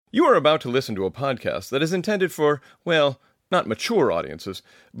You are about to listen to a podcast that is intended for, well, not mature audiences,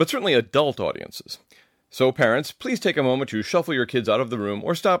 but certainly adult audiences. So parents, please take a moment to shuffle your kids out of the room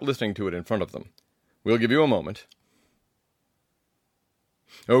or stop listening to it in front of them. We'll give you a moment.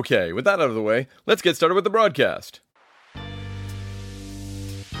 Okay, with that out of the way, let's get started with the broadcast.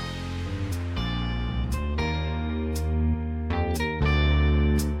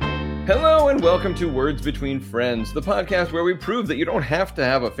 Hello and welcome to Words Between Friends, the podcast where we prove that you don't have to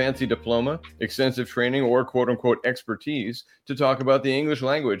have a fancy diploma, extensive training, or quote-unquote expertise to talk about the English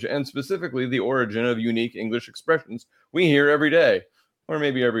language, and specifically the origin of unique English expressions we hear every day, or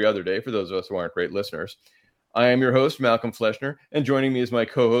maybe every other day for those of us who aren't great listeners. I am your host, Malcolm Fleschner, and joining me is my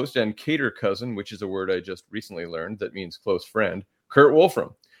co-host and cater cousin, which is a word I just recently learned that means close friend, Kurt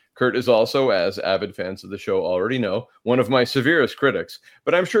Wolfram. Kurt is also, as avid fans of the show already know, one of my severest critics,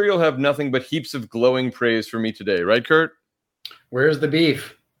 but I'm sure you'll have nothing but heaps of glowing praise for me today, right, Kurt? Where's the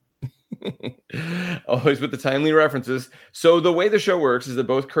beef? Always with the timely references. So the way the show works is that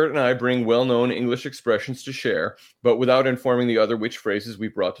both Kurt and I bring well-known English expressions to share, but without informing the other which phrases we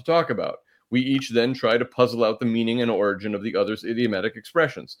brought to talk about. We each then try to puzzle out the meaning and origin of the other's idiomatic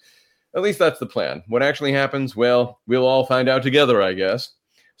expressions. At least that's the plan. What actually happens, well, we'll all find out together, I guess.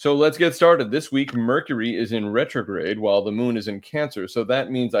 So let's get started. This week, Mercury is in retrograde while the moon is in Cancer. So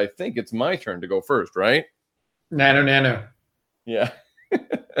that means I think it's my turn to go first, right? Nano. Yeah.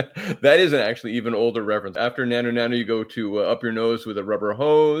 That is an actually even older reference. After Nano, you go to Up Your Nose with a Rubber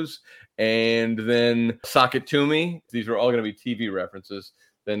Hose, and then Sock It To Me. These are all going to be TV references.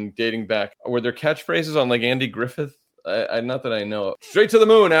 Then dating back, were there catchphrases on like Andy Griffith? Not that I know. Straight to the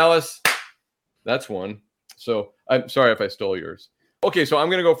moon, Alice. That's one. So I'm sorry if I stole yours. Okay, so I'm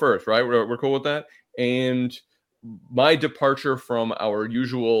going to go first, right? We're cool with that. And my departure from our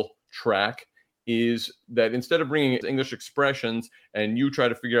usual track is that instead of bringing English expressions and you try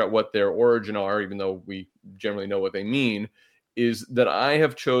to figure out what their origin are, even though we generally know what they mean, is that I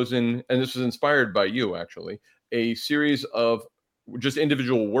have chosen, and this was inspired by you actually, a series of just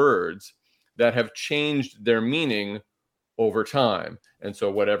individual words that have changed their meaning over time. And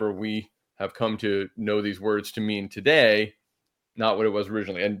so whatever we have come to know these words to mean today, not what it was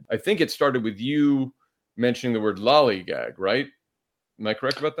originally. And I think it started with you mentioning the word lollygag, right? Am I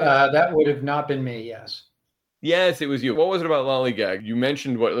correct about that? That would have not been me, yes. Yes, it was you. What was it about lollygag? You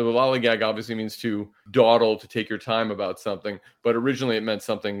mentioned what lollygag obviously means to dawdle, to take your time about something, but originally it meant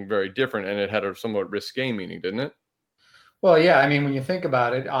something very different, and it had a somewhat risque meaning, didn't it? Well, yeah, I mean, when you think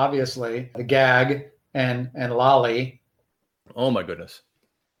about it, obviously, the gag and lolly. Oh, my goodness.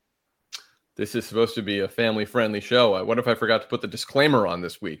 This is supposed to be a family-friendly show. What if I forgot to put the disclaimer on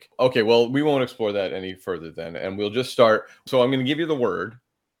this week? Okay, well, we won't explore that any further then, and we'll just start. So I'm going to give you the word,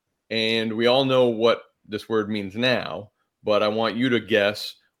 and we all know what this word means now, but I want you to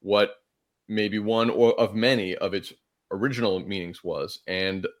guess what maybe one or of many of its original meanings was,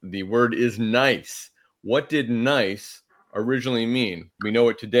 and the word is nice. What did nice originally mean? We know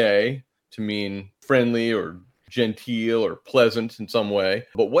it today to mean friendly or genteel or pleasant in some way.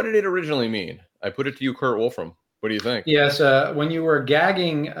 But what did it originally mean? I put it to you, Kurt Wolfram. What do you think? Yes, when you were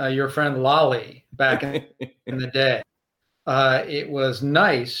gagging your friend Lolly back in the day, it was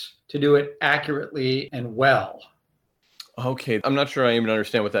nice to do it accurately and well. Okay, I'm not sure I even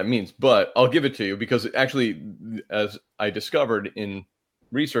understand what that means, but I'll give it to you because actually, as I discovered in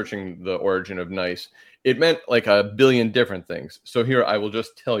researching the origin of nice, it meant like a billion different things. So here, I will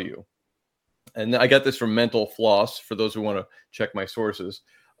just tell you. And I got this from Mental Floss, for those who want to check my sources.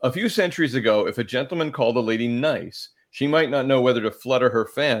 A few centuries ago, if a gentleman called a lady nice, she might not know whether to flutter her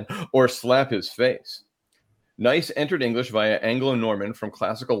fan or slap his face. Nice entered English via Anglo-Norman from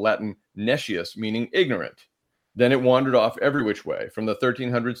classical Latin nescius, meaning ignorant. Then it wandered off every which way. From the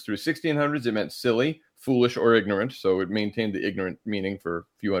 1300s through 1600s, it meant silly, foolish, or ignorant, so it maintained the ignorant meaning for a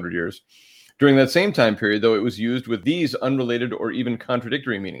few hundred years. During that same time period, though, it was used with these unrelated or even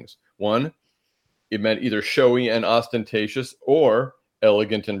contradictory meanings. One, it meant either showy and ostentatious or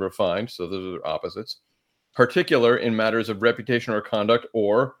elegant and refined. So those are opposites. Particular in matters of reputation or conduct,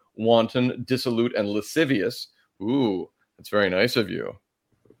 or wanton, dissolute, and lascivious. Ooh, that's very nice of you.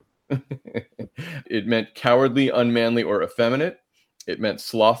 It meant cowardly, unmanly, or effeminate. It meant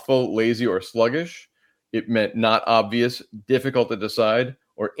slothful, lazy, or sluggish. It meant not obvious, difficult to decide,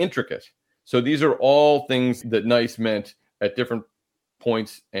 or intricate. So these are all things that nice meant at different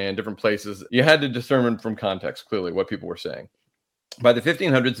points and different places. You had to discern from context, clearly, what people were saying. By the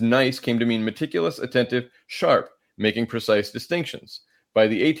 1500s, nice came to mean meticulous, attentive, sharp, making precise distinctions. By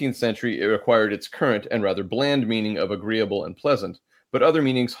the 18th century, it acquired its current and rather bland meaning of agreeable and pleasant, but other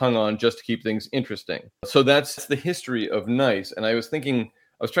meanings hung on just to keep things interesting. So that's the history of nice. And I was thinking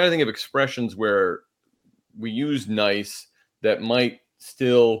was trying to think of expressions where we use nice that might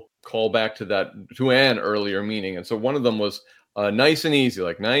still call back to an earlier meaning. And so one of them was nice and easy,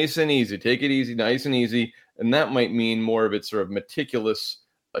 like nice and easy, take it easy, nice and easy. And that might mean more of its sort of meticulous,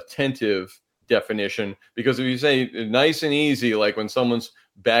 attentive definition. Because if you say nice and easy, like when someone's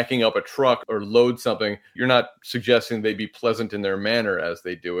backing up a truck or load something, you're not suggesting they be pleasant in their manner as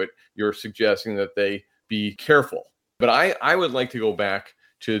they do it. You're suggesting that they be careful. But I would like to go back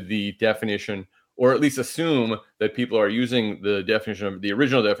to the definition, or at least assume that people are using the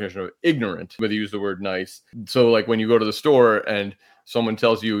original definition of ignorant, whether you use the word nice. So like when you go to the store and someone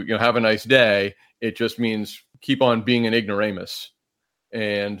tells you, have a nice day, it just means keep on being an ignoramus.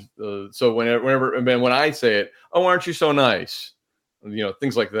 And so when I say it, oh, aren't you so nice?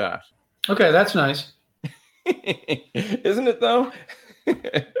 Things like that. Okay, that's nice. Isn't it though?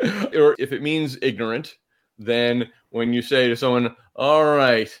 Or if it means ignorant, then when you say to someone, all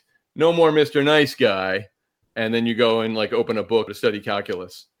right, no more Mr. Nice Guy, and then you go and like open a book to study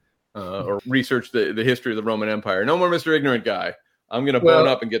calculus or research the history of the Roman Empire. No more Mr. Ignorant Guy. I'm going to bone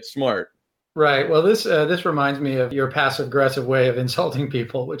up and get smart. Right. Well, this reminds me of your passive-aggressive way of insulting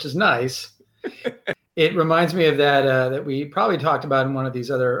people, which is nice. It reminds me of that we probably talked about in one of these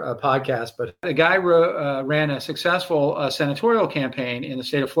other podcasts, but a guy ran a successful senatorial campaign in the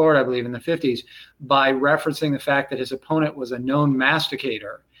state of Florida, I believe, in the 50s, by referencing the fact that his opponent was a known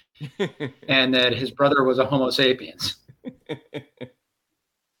masticator and that his brother was a Homo sapiens.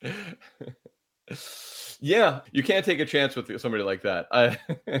 Yeah, you can't take a chance with somebody like that.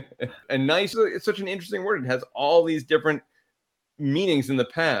 And nice, it's such an interesting word. It has all these different meanings in the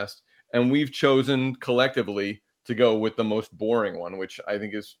past. And we've chosen collectively to go with the most boring one, which I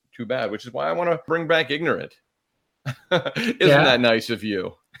think is too bad, which is why I want to bring back ignorant. Isn't that nice of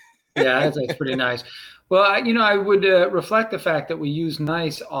you? Yeah, that's pretty nice. Well, I would reflect the fact that we use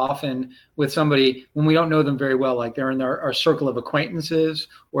nice often with somebody when we don't know them very well, like they're in our circle of acquaintances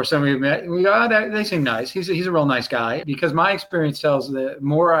or somebody we met. We go, they seem nice. He's a real nice guy. Because my experience tells the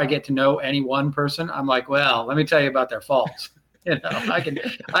more I get to know any one person, I'm like, well, let me tell you about their faults. I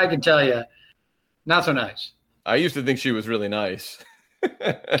can tell you, not so nice. I used to think she was really nice.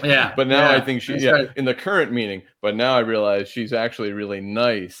 Yeah. But now I think in the current meaning, but now I realize she's actually really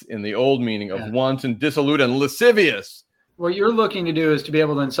nice in the old meaning of wanton, dissolute, and lascivious. What you're looking to do is to be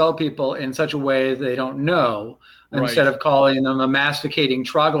able to insult people in such a way they don't know, instead of calling them a masticating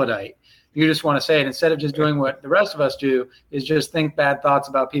troglodyte. You just want to say it instead of just doing what the rest of us do, is just think bad thoughts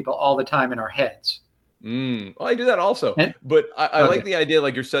about people all the time in our heads. Well, I do that also, but I like the idea,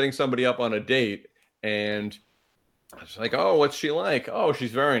 like you're setting somebody up on a date and it's like, oh, what's she like? Oh,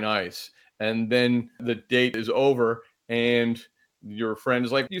 she's very nice. And then the date is over and your friend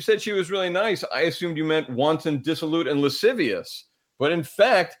is like, you said she was really nice. I assumed you meant wanton, dissolute, and lascivious. But in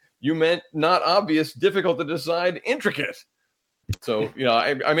fact, you meant not obvious, difficult to decide, intricate. So,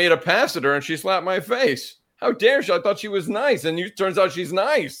 I made a pass at her and she slapped my face. How dare she? I thought she was nice, and it turns out she's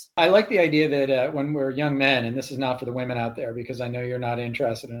nice. I like the idea that when we're young men, and this is not for the women out there because I know you're not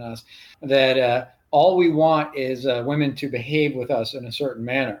interested in us, that all we want is women to behave with us in a certain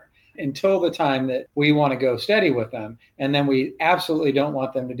manner until the time that we want to go steady with them, and then we absolutely don't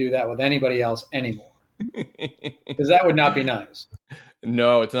want them to do that with anybody else anymore because that would not be nice.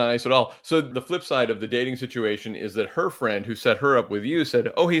 No, it's not nice at all. So the flip side of the dating situation is that her friend who set her up with you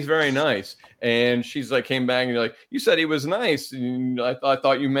said, oh, he's very nice. And she's like, came back and you're like, you said he was nice. And I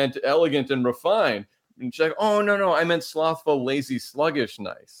thought you meant elegant and refined. And she's like, oh, no, I meant slothful, lazy, sluggish,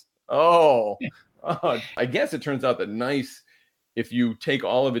 nice. Oh, I guess it turns out that nice, if you take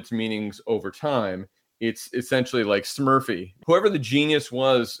all of its meanings over time, it's essentially like Smurfy. Whoever the genius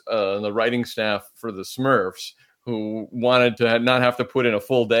was on the writing staff for the Smurfs, who wanted to not have to put in a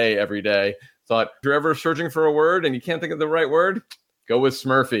full day every day, thought, if you're ever searching for a word and you can't think of the right word, go with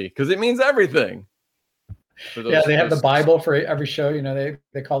Smurfy, because it means everything. They have the Bible for every show.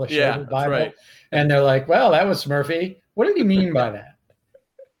 They call the show the Bible. Right. And they're like, well, that was Smurfy. What did he mean by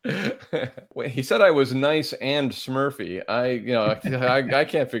that? Wait, he said I was nice and Smurfy. I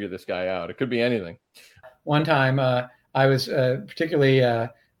can't figure this guy out. It could be anything. One time I was particularly...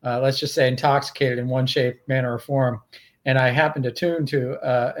 let's just say intoxicated in one shape, manner, or form. And I happened to tune to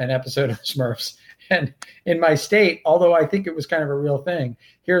an episode of Smurfs. And in my state, although I think it was kind of a real thing,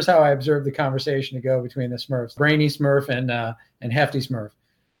 here's how I observed the conversation to go between the Smurfs. Brainy Smurf and Hefty Smurf.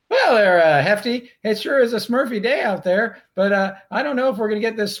 Well, there, Hefty, it sure is a Smurfy day out there, but I don't know if we're going to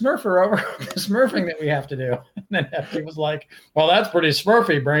get this Smurfer over the Smurfing that we have to do. And then Hefty was like, well, that's pretty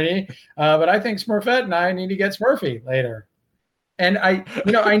Smurfy, Brainy. But I think Smurfette and I need to get Smurfy later. And I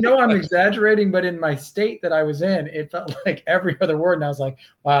know I'm exaggerating, but in my state that I was in, it felt like every other word. And I was like,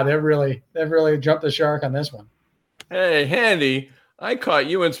 wow, they've really jumped the shark on this one. Hey, Handy, I caught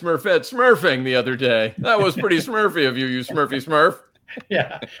you and Smurfette smurfing the other day. That was pretty smurfy of you, you smurfy smurf.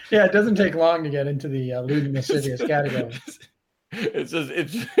 Yeah. It doesn't take long to get into the lewd and lascivious category. It's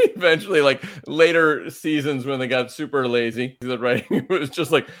eventually like later seasons when they got super lazy. The writing was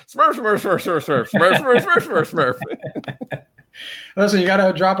just like smurf, smurf, smurf, smurf, smurf, smurf, smurf, smurf, smurf. Listen, you got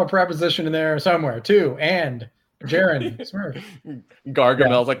to drop a preposition in there somewhere too. And Jaren, Smurf.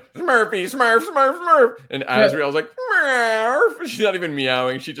 Gargamel's like Smurfy, Smurf, Smurf, Smurf, and Azrael's like Smurf. She's not even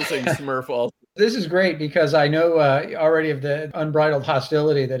meowing; she's just saying Smurf. Also, this is great because I know already of the unbridled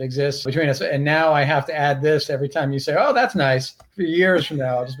hostility that exists between us, and now I have to add this every time you say, "Oh, that's nice." For years from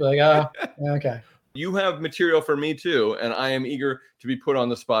now, I'll just be like, "Oh, okay." You have material for me too, and I am eager to be put on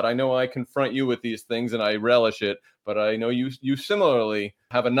the spot. I know I confront you with these things, and I relish it. But I know you similarly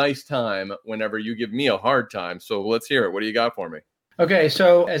have a nice time whenever you give me a hard time. So let's hear it. What do you got for me? Okay,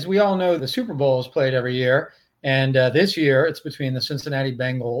 so as we all know, the Super Bowl is played every year. And this year, it's between the Cincinnati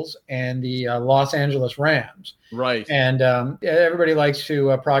Bengals and the Los Angeles Rams. Right. And everybody likes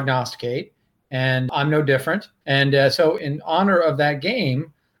to prognosticate, and I'm no different. And so in honor of that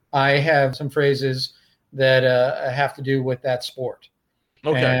game, I have some phrases that have to do with that sport.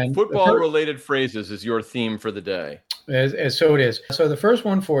 Okay. And football-related phrases is your theme for the day. So it is. So the first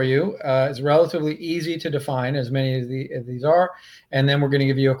one for you is relatively easy to define, as many of these are. And then we're going to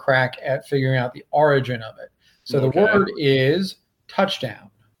give you a crack at figuring out the origin of it. So the word is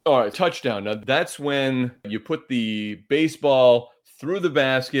touchdown. All right, touchdown. Now, that's when you put the baseball through the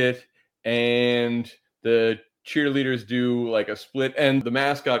basket and the cheerleaders do like a split and the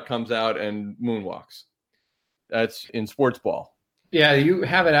mascot comes out and moonwalks. That's in sports ball. Yeah, you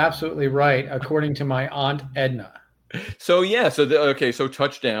have it absolutely right, according to my Aunt Edna. So, yeah. So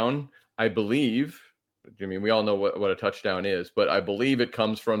touchdown, I believe. I mean, we all know what a touchdown is, but I believe it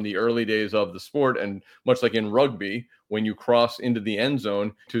comes from the early days of the sport. And much like in rugby, when you cross into the end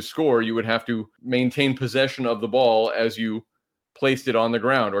zone to score, you would have to maintain possession of the ball as you placed it on the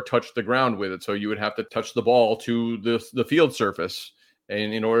ground or touched the ground with it. So you would have to touch the ball to the field surface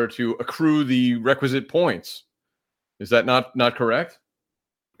and in order to accrue the requisite points. Is that not correct?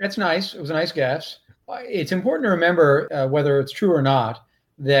 That's nice. It was a nice guess. It's important to remember, whether it's true or not,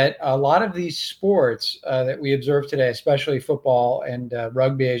 that a lot of these sports that we observe today, especially football and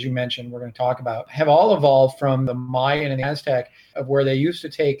rugby, as you mentioned, we're going to talk about, have all evolved from the Mayan and the Aztec, of where they used to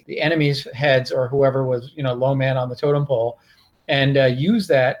take the enemy's heads or whoever was, low man on the totem pole and use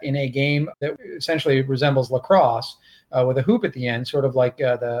that in a game that essentially resembles lacrosse with a hoop at the end, sort of like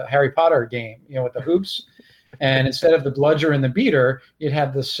the Harry Potter game, with the hoops. And instead of the bludger and the beater, you'd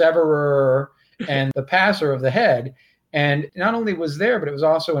have the severer and the passer of the head. And not only was there, but it was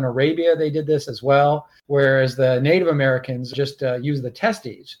also in Arabia, they did this as well, whereas the Native Americans just used the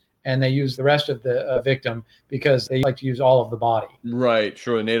testes and they used the rest of the victim because they like to use all of the body. Right,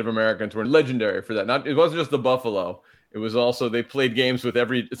 sure. The Native Americans were legendary for that. It wasn't just the buffalo. It was also, they played games with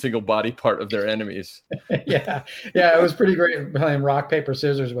every single body part of their enemies. Yeah, it was pretty great playing rock, paper,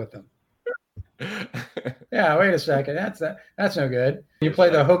 scissors with them. Yeah, wait a second. That's no good. You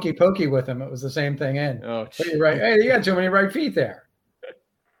play the hokey pokey with them. It was the same thing in. Oh, right. Hey, you got too many right feet there.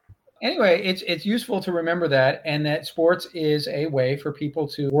 Anyway, it's useful to remember that, and that sports is a way for people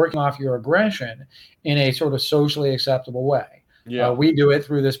to work off your aggression in a sort of socially acceptable way. Yeah, we do it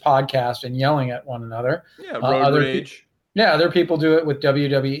through this podcast and yelling at one another. Yeah, road rage. Other people do it with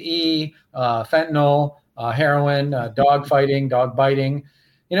WWE, fentanyl, heroin, dog fighting, dog biting.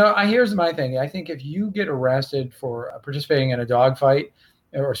 Here's my thing. I think if you get arrested for participating in a dog fight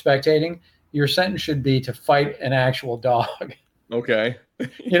or spectating, your sentence should be to fight an actual dog. Okay.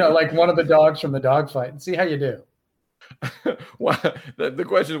 Like one of the dogs from the dog fight, and see how you do. The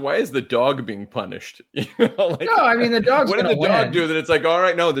question is, why is the dog being punished? No, I mean, the dog's what did the dog do that it's like, all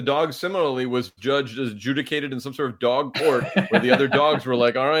right, no, the dog similarly was adjudicated in some sort of dog court where the other dogs were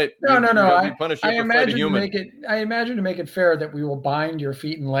like, all right, no. I imagine to make it fair that we will bind your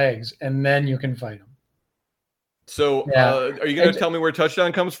feet and legs and then you can fight them. So are you going to tell me where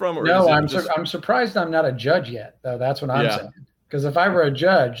touchdown comes from? Or no, I'm surprised I'm not a judge yet, though. That's what I'm saying. Because if I were a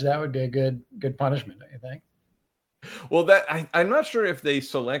judge, that would be a good punishment, don't you think? Well, I'm not sure if they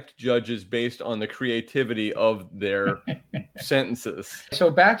select judges based on the creativity of their sentences. So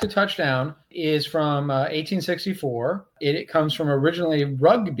back to touchdown is from 1864. It comes from originally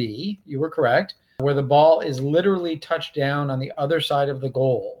rugby. You were correct, where the ball is literally touched down on the other side of the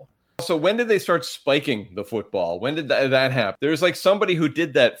goal. So when did they start spiking the football? When did that happen? There's like somebody who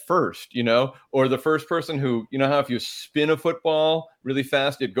did that first, or the first person who, how if you spin a football really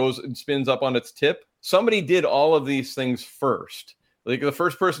fast, it goes and spins up on its tip. Somebody did all of these things first. Like the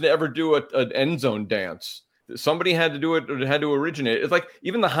first person to ever do an end zone dance. Somebody had to do it, or had to originate. It's like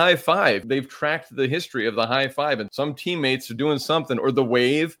even the high five. They've tracked the history of the high five, and some teammates are doing something. Or the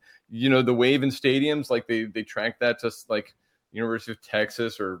wave, the wave in stadiums, like they track that to like University of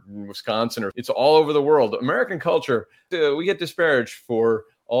Texas or Wisconsin, or it's all over the world. American culture, we get disparaged for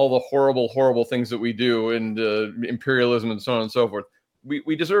all the horrible, horrible things that we do, and imperialism and so on and so forth.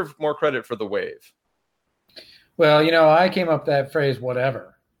 We deserve more credit for the wave. Well, I came up with that phrase,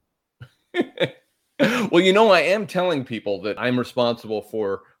 whatever. Well, I am telling people that I'm responsible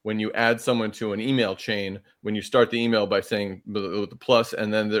for when you add someone to an email chain, when you start the email by saying the plus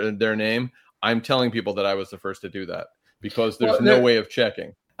and then their name, I'm telling people that I was the first to do that because there's no way of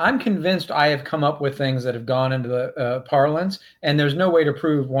checking. I'm convinced I have come up with things that have gone into the parlance, and there's no way to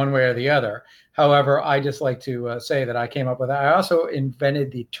prove one way or the other. However, I just like to say that I came up with that. I also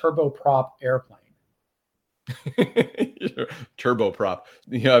invented the turboprop airplane. Turboprop.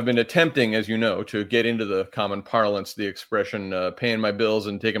 I've been attempting, as you know, to get into the common parlance, the expression paying my bills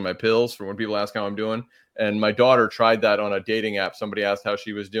and taking my pills for when people ask how I'm doing. And my daughter tried that on a dating app. Somebody asked how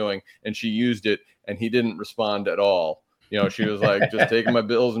she was doing, and she used it, and he didn't respond at all. She was like, just taking my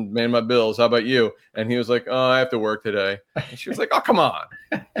bills and paying my bills. How about you? And he was like, oh, I have to work today. And she was like, oh, come on.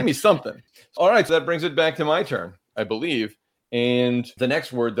 Give me something. All right. So that brings it back to my turn, I believe. And the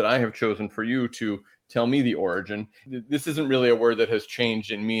next word that I have chosen for you to tell me the origin. This isn't really a word that has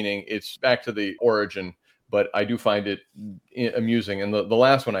changed in meaning. It's back to the origin, but I do find it amusing. And the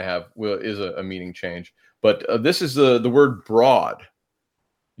last one I have is a meaning change. But this is the word broad,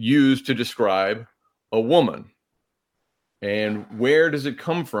 used to describe a woman. And where does it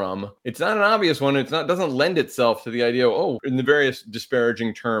come from? It's not an obvious one. Doesn't lend itself to the idea of, in the various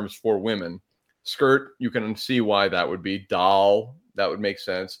disparaging terms for women. Skirt, you can see why that would be. Doll, that would make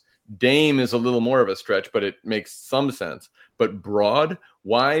sense. Dame is a little more of a stretch, but it makes some sense. But broad,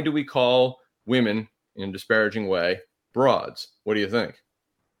 why do we call women in a disparaging way broads? What do you think?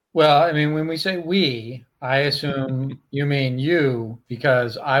 Well, I mean, when we say we, I assume you mean you,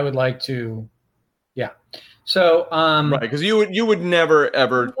 because I would like to, yeah. So, right, because you would never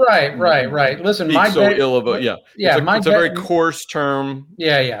ever. Right. Listen, my so ill of a It's a very coarse term.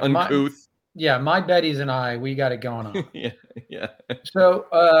 Yeah. Uncouth. My Betty's and I, we got it going on. yeah. So,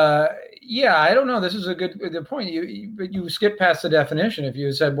 I don't know. This is a good point. You skip past the definition. If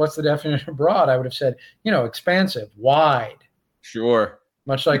you said, what's the definition of broad? I would have said, expansive, wide. Sure.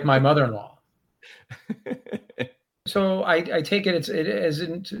 Much like my mother-in-law. So I take it it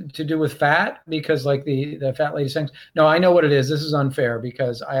isn't to do with fat, because like the fat lady sings. No, I know what it is. This is unfair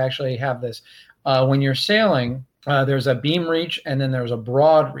because I actually have this. When you're sailing, there's a beam reach and then there's a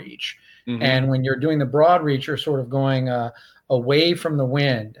broad reach. Mm-hmm. And when you're doing the broad reach, you're sort of going away from the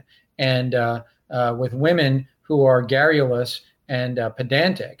wind. And with women who are garrulous and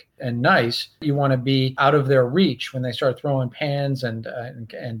pedantic and nice, you want to be out of their reach when they start throwing pans and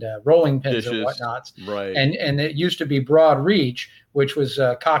rolling pins and whatnots. Right. And it used to be broad reach, which was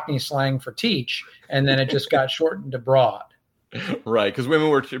Cockney slang for teach, and then it just got shortened to broad. Right, because women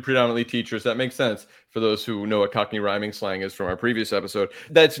were predominantly teachers. That makes sense for those who know what Cockney rhyming slang is from our previous episode.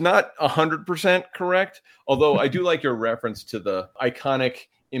 That's not 100% correct, although I do like your reference to the iconic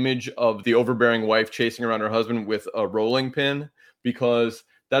image of the overbearing wife chasing around her husband with a rolling pin, because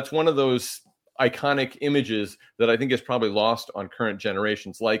that's one of those iconic images that I think is probably lost on current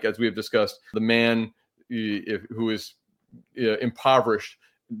generations. Like, as we have discussed, the man who is impoverished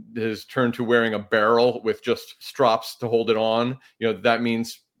has turned to wearing a barrel with just strops to hold it on. That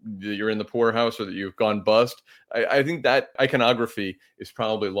means that you're in the poorhouse or that you've gone bust. I think that iconography is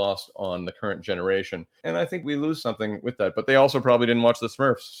probably lost on the current generation. And I think we lose something with that. But they also probably didn't watch the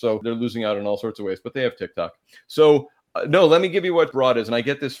Smurfs, so they're losing out in all sorts of ways. But they have TikTok. So, no, let me give you what broad is. And I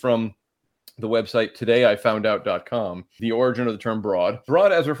get this from the website todayifoundout.com, the origin of the term broad.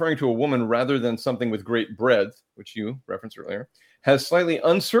 Broad as referring to a woman rather than something with great breadth, which you referenced earlier, has slightly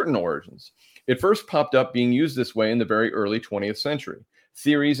uncertain origins. It first popped up being used this way in the very early 20th century.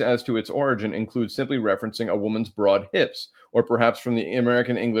 Theories as to its origin include simply referencing a woman's broad hips, or perhaps from the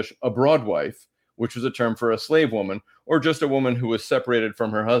American English, a broadwife, which was a term for a slave woman, or just a woman who was separated from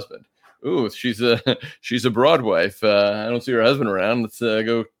her husband. Ooh, she's a broadwife. I don't see her husband around. Let's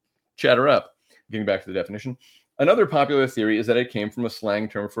go chat her up. Getting back to the definition. Another popular theory is that it came from a slang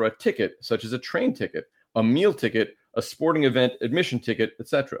term for a ticket, such as a train ticket, a meal ticket, a sporting event admission ticket,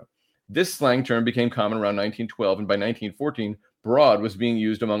 etc. This slang term became common around 1912, and by 1914, Broad was being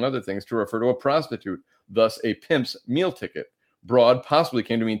used, among other things, to refer to a prostitute, thus a pimp's meal ticket. Broad possibly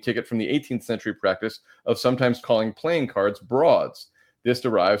came to mean ticket from the 18th century practice of sometimes calling playing cards broads. This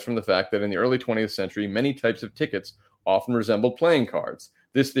derives from the fact that in the early 20th century, many types of tickets often resembled playing cards.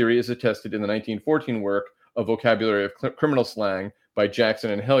 This theory is attested in the 1914 work, A Vocabulary of Criminal Slang by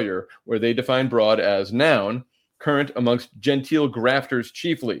Jackson and Hellier, where they define broad as noun, current amongst genteel grafters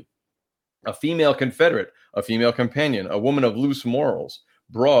chiefly. A female confederate, a female companion, a woman of loose morals.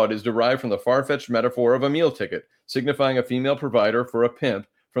 Broad is derived from the far-fetched metaphor of a meal ticket, signifying a female provider for a pimp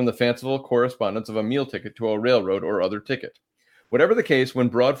from the fanciful correspondence of a meal ticket to a railroad or other ticket. Whatever the case, when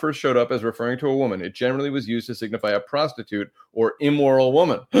broad first showed up as referring to a woman, it generally was used to signify a prostitute or immoral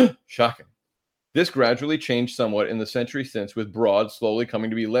woman. Shocking. This gradually changed somewhat in the century since, with broad slowly coming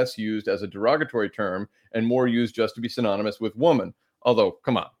to be less used as a derogatory term and more used just to be synonymous with woman. Although,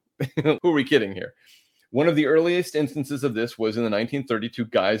 come on, who are we kidding here? One of the earliest instances of this was in the 1932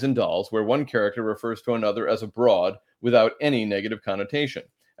 Guys and Dolls, where one character refers to another as a broad without any negative connotation.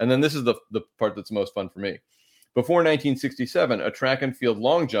 And then this is the part that's most fun for me. Before 1967, a track and field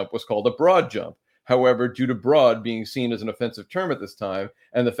long jump was called a broad jump. However, due to broad being seen as an offensive term at this time,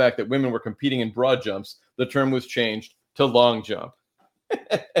 and the fact that women were competing in broad jumps, the term was changed to long jump.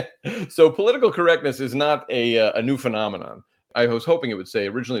 So political correctness is not a new phenomenon. I was hoping it would say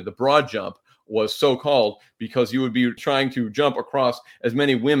originally the broad jump was so called because you would be trying to jump across as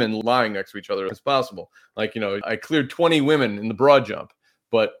many women lying next to each other as possible. Like, I cleared 20 women in the broad jump,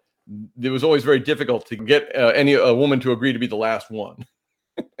 but it was always very difficult to get a woman to agree to be the last one.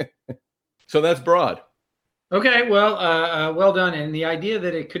 So that's broad. Okay, well, well done. And the idea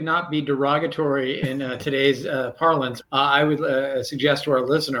that it could not be derogatory in today's parlance, I would suggest to our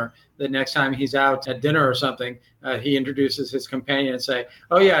listener that next time he's out at dinner or something, he introduces his companion and say,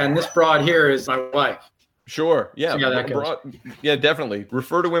 "Oh yeah, and this broad here is my wife." Sure. Yeah. See how that goes. Broad, yeah, definitely.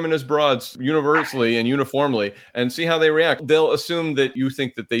 Refer to women as broads universally and uniformly and see how they react. They'll assume that you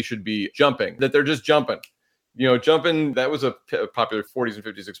think that they should be jumping, that they're just jumping. Jumping, that was a popular 40s and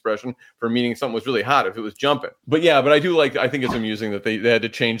 50s expression for meaning something was really hot if it was jumping. But yeah, but I think it's amusing that they had to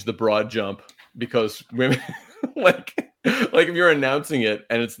change the broad jump because women, like if you're announcing it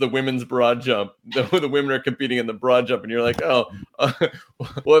and it's the women's broad jump, the women are competing in the broad jump and you're like, well,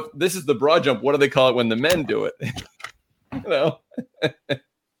 if this is the broad jump, what do they call it when the men do it?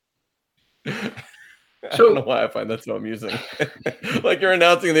 I don't know why I find that so amusing. Like you're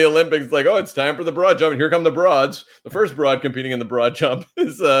announcing the Olympics, like, oh, it's time for the broad jump. And here come the broads. The first broad competing in the broad jump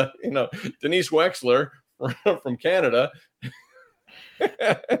is, Denise Wexler from Canada.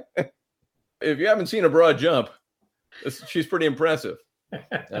 If you haven't seen a broad jump, she's pretty impressive. I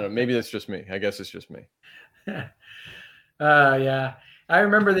don't know. Maybe that's just me. I guess it's just me. Yeah. I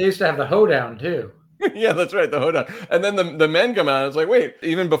remember they used to have the hoedown too. Yeah, that's right. The hoedown. And then the men come out. And it's like, wait,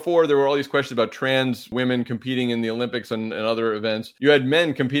 even before there were all these questions about trans women competing in the Olympics and other events, you had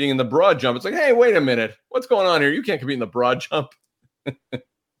men competing in the broad jump. It's like, hey, wait a minute. What's going on here? You can't compete in the broad jump.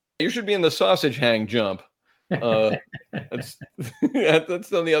 You should be in the sausage hang jump. That's on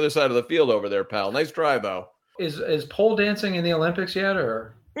the other side of the field over there, pal. Nice try, though. Is pole dancing in the Olympics yet,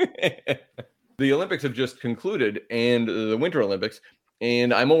 or? The Olympics have just concluded, and the Winter Olympics.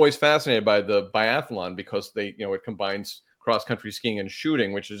 And I'm always fascinated by the biathlon because it combines cross-country skiing and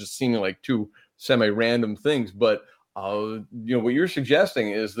shooting, which is just seeming like two semi-random things. But, what you're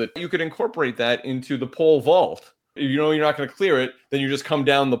suggesting is that you could incorporate that into the pole vault. If you're not going to clear it, then you just come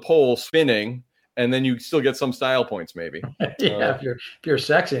down the pole spinning, and then you still get some style points, maybe. Yeah, if you're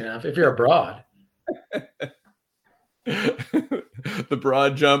sexy enough, if you're a broad. The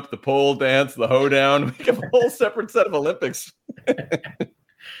broad jump, the pole dance, the hoedown. We have a whole separate set of Olympics.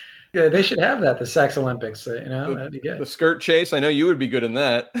 Yeah, they should have that, the sex Olympics. That'd be good. The skirt chase. I know you would be good in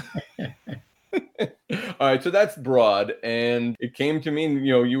that. All right, so that's broad, and it came to mean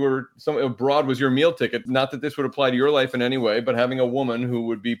broad was your meal ticket. Not that this would apply to your life in any way, but having a woman who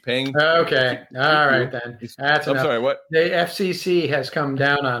would be paying. Okay, all right then. That's enough. Sorry, what? The FCC has come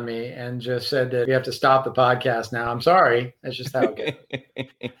down on me and just said that we have to stop the podcast now. I'm sorry. That's just how it goes.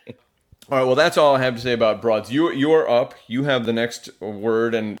 All right, well, that's all I have to say about broads. You are up. You have the next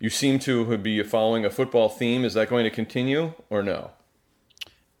word, and you seem to be following a football theme. Is that going to continue or no?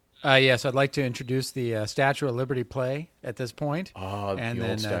 Yes, I'd like to introduce the Statue of Liberty play at this point, and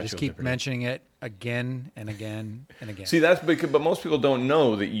then just keep mentioning it again and again and again. See, that's because, but most people don't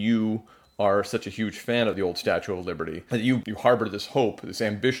know that you are such a huge fan of the old Statue of Liberty, that you harbor this hope, this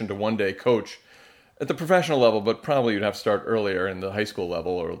ambition to one day coach At the professional level, but probably you'd have to start earlier in the high school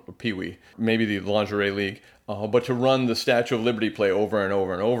level or Pee-wee, maybe the lingerie league. But to run the Statue of Liberty play over and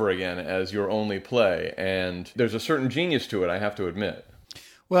over and over again as your only play, and there's a certain genius to it, I have to admit.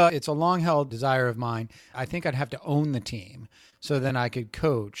 Well, it's a long-held desire of mine. I think I'd have to own the team so then I could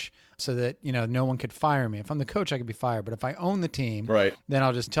coach so that, no one could fire me. If I'm the coach, I could be fired. But if I own the team, right, then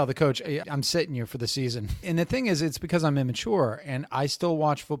I'll just tell the coach, hey, I'm sitting you for the season. And the thing is, it's because I'm immature, and I still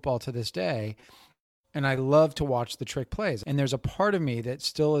watch football to this day. And I love to watch the trick plays. And there's a part of me that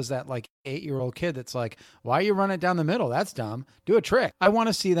still is that 8-year-old kid that's like, why you run it down the middle? That's dumb. Do a trick. I want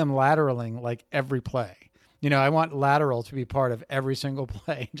to see them lateraling every play. I want lateral to be part of every single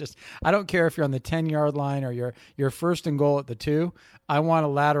play. I don't care if you're on the 10-yard line or you're first and goal at the 2. I want a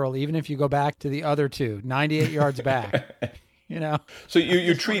lateral, even if you go back to the other 2, 98 yards back. So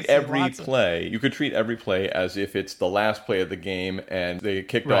you treat every play, you could treat every play as if it's the last play of the game and they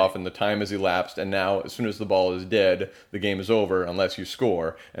kicked off and the time has elapsed, and now as soon as the ball is dead, the game is over unless you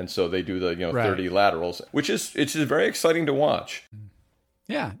score. And so they do the 30 laterals, which is very exciting to watch.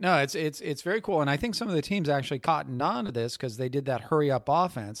 Yeah, no, it's very cool. And I think some of the teams actually cottoned on to this because they did that hurry up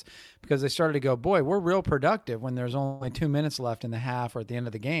offense, because they started to go, boy, we're real productive when there's only 2 minutes left in the half or at the end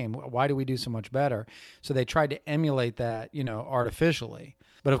of the game. Why do we do so much better? So they tried to emulate that, artificially.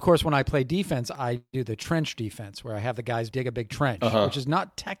 But of course, when I play defense, I do the trench defense where I have the guys dig a big trench, which is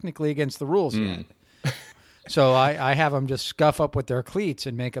not technically against the rules yet. So I have them just scuff up with their cleats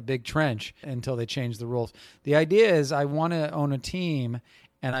and make a big trench until they change the rules. The idea is I want to own a team,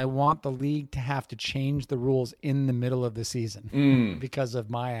 and I want the league to have to change the rules in the middle of the season because of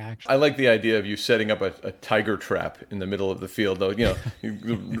my action. I like the idea of you setting up a tiger trap in the middle of the field, though.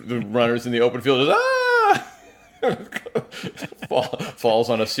 The runners in the open field falls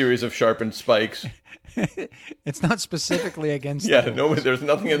on a series of sharpened spikes. It's not specifically against there's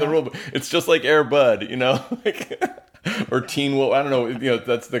nothing in the rule book. It's just like Air Bud, or Teen Wolf. I don't know.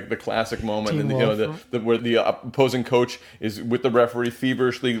 That's the classic moment, where the opposing coach is with the referee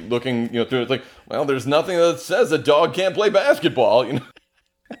feverishly looking, through. It's like, well, there's nothing that says a dog can't play basketball.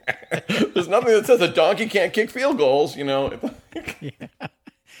 There's nothing that says a donkey can't kick field goals. Yeah.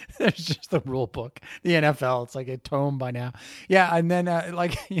 There's just the rule book. The NFL, it's like a tome by now. Yeah, and then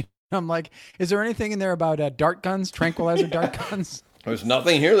I'm like, is there anything in there about dart guns, tranquilizer dart guns? There's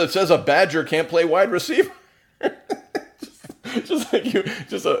nothing here that says a badger can't play wide receiver. You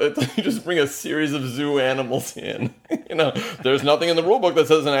just bring a series of zoo animals in. There's nothing in the rule book that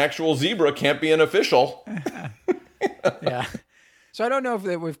says an actual zebra can't be an official. Yeah. So I don't know if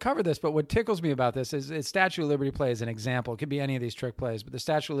we've covered this, but what tickles me about this is Statue of Liberty play is an example. It could be any of these trick plays, but the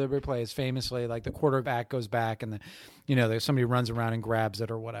Statue of Liberty play is famously the quarterback goes back and somebody runs around and grabs it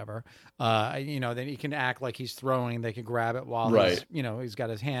or whatever. Then he can act like he's throwing. They can grab it while he's got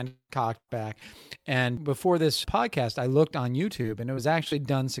his hand cocked back. And before this podcast, I looked on YouTube, and it was actually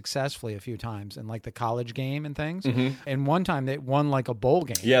done successfully a few times in the college game and things. Mm-hmm. And one time they won a bowl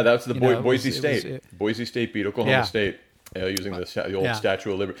game. Yeah, that's the Boise State. Boise State beat Oklahoma State. Using the old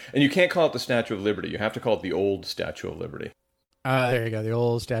Statue of Liberty. And you can't call it the Statue of Liberty. You have to call it the old Statue of Liberty. There you go. The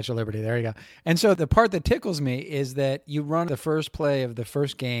old Statue of Liberty. There you go. And so the part that tickles me is that you run the first play of the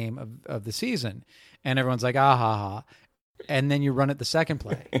first game of the season, and everyone's like, ah, ha, ha. And then you run it the second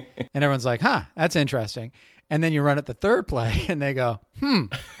play, and everyone's like, huh, that's interesting. And then you run it the third play, and they go, and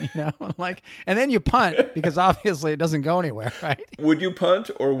then you punt, because obviously it doesn't go anywhere, right? Would you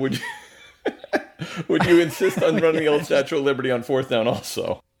punt, or would you... Would you insist on running the old Statue of Liberty on fourth down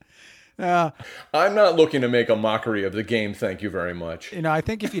also? I'm not looking to make a mockery of the game, thank you very much. I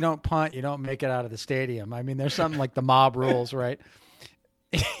think if you don't punt, you don't make it out of the stadium. I mean, there's something like the mob rules, right?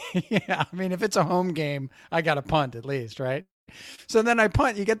 Yeah, I mean, if it's a home game, I got to punt at least, right? So then I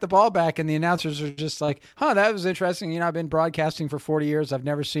punt, you get the ball back, and the announcers are just like, that was interesting. I've been broadcasting for 40 years. I've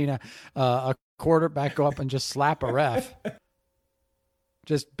never seen a quarterback go up and just slap a ref.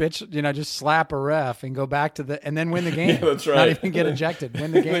 Just just slap a ref and go back to and then win the game. Yeah, that's right. Not even get ejected.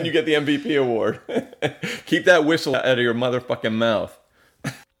 Win the game. And then you get the MVP award. Keep that whistle out of your motherfucking mouth.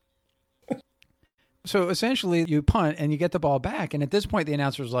 So essentially you punt and you get the ball back. And at this point, the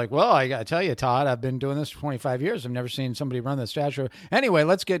announcer's like, well, I got to tell you, Todd, I've been doing this for 25 years. I've never seen somebody run the statue. Anyway,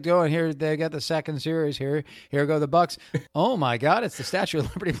 let's get going here. They got the second series here. Here go the Bucks. Oh my God, it's the Statue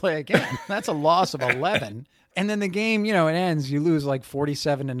of Liberty play again. That's a loss of 11. And then the game, it ends. You lose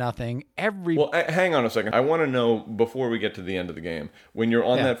 47-0. Well, hang on a second. I want to know, before we get to the end of the game, when you're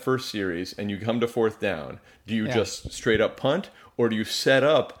on that first series and you come to fourth down, do you just straight up punt, or do you set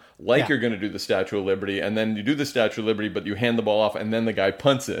up you're going to do the Statue of Liberty, and then you do the Statue of Liberty, but you hand the ball off, and then the guy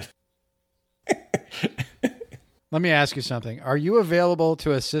punts it? Let me ask you something. Are you available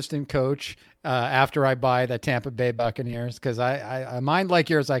to assistant coach after I buy the Tampa Bay Buccaneers, because I a mind like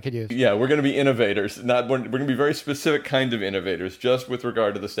yours I could use. Yeah, we're going to be innovators. We're going to be very specific kind of innovators, just with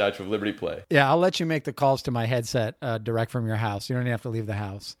regard to the Statue of Liberty play. Yeah, I'll let you make the calls to my headset direct from your house. You don't even have to leave the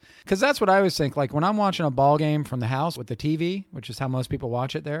house. Because that's what I always think. Like when I'm watching a ball game from the house with the TV, which is how most people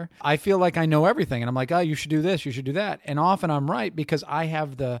watch it there, I feel like I know everything. And I'm like, oh, you should do this, you should do that. And often I'm right because I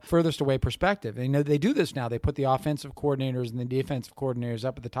have the furthest away perspective. And they do this now. They put the offensive coordinators and the defensive coordinators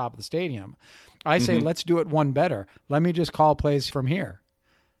up at the top of the stadium. I say, let's do it one better. Let me just call plays from here.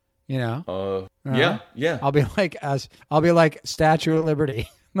 You know? Yeah. I'll be like Statue of Liberty.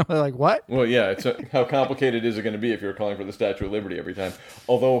 They're like, what? Well, yeah. How complicated is it going to be if you're calling for the Statue of Liberty every time?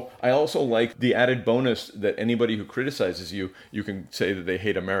 Although I also like the added bonus that anybody who criticizes you can say that they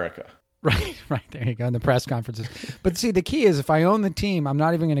hate America. Right. There you go, in the press conferences. But see, the key is if I own the team, I'm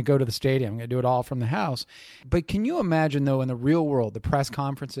not even going to go to the stadium. I'm going to do it all from the house. But can you imagine, though, in the real world, the press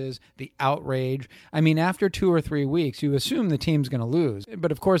conferences, the outrage? I mean, after 2 or 3 weeks, you assume the team's going to lose.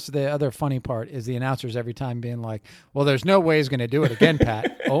 But, of course, the other funny part is the announcers every time being like, well, there's no way he's going to do it again,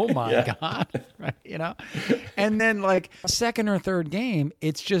 Pat. Oh, my God. Right, you know? And then, like, second or third game,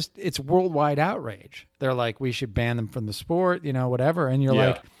 it's worldwide outrage. They're like, we should ban them from the sport, whatever. And you're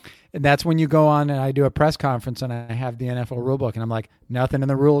like... And that's when you go on and I do a press conference and I have the NFL rulebook and I'm like, nothing in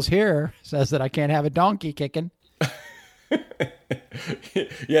the rules here says that I can't have a donkey kicking.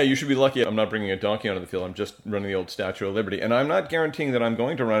 Yeah, you should be lucky I'm not bringing a donkey onto the field. I'm just running the old Statue of Liberty. And I'm not guaranteeing that I'm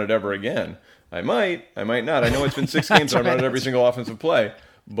going to run it ever again. I might not. I know it's been 6 games and I've run it every single offensive play,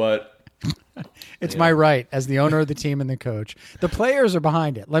 but... It's my right as the owner of the team and the coach. The players are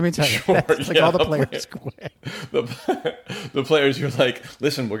behind it. Let me tell you. Sure, it's like all the players quit. The players, you're like,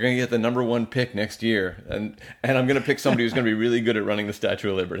 listen, we're going to get the number 1 pick next year. And I'm going to pick somebody who's going to be really good at running the Statue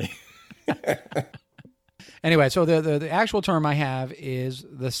of Liberty. Anyway, so the actual term I have is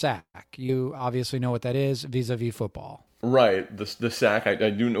the sack. You obviously know what that is vis-a-vis football. Right. The sack, I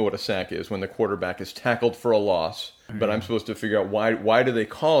do know what a sack is when the quarterback is tackled for a loss, but I'm supposed to figure out why do they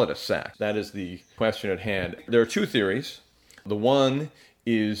call it a sack? That is the question at hand. There are 2 theories. The one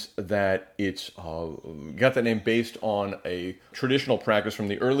is that it's got that name based on a traditional practice from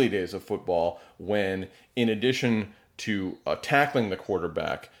the early days of football when, in addition to tackling the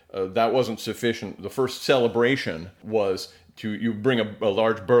quarterback, that wasn't sufficient. The first celebration was you bring a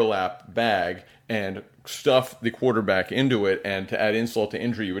large burlap bag and stuff the quarterback into it, and to add insult to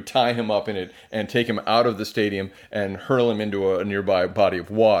injury, you would tie him up in it and take him out of the stadium and hurl him into a nearby body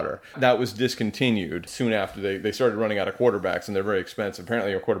of water. That was discontinued soon after they started running out of quarterbacks, and they're very expensive.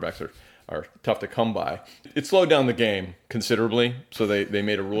 Apparently, our quarterbacks are tough to come by. It slowed down the game considerably, so they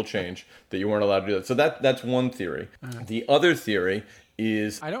made a rule change that you weren't allowed to do that. So that's one theory. The other theory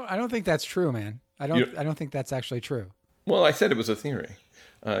is... I don't think that's true, man. I don't think that's actually true. Well, I said it was a theory.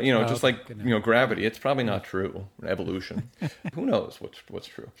 Just like gravity, it's probably not true. Evolution, who knows what's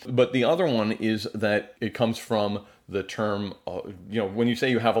true? But the other one is that it comes from the term. When you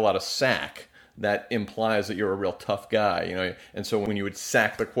say you have a lot of sack, that implies that you're a real tough guy. And so when you would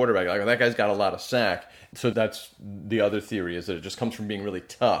sack the quarterback, like, oh, that guy's got a lot of sack. So that's the other theory, is that it just comes from being really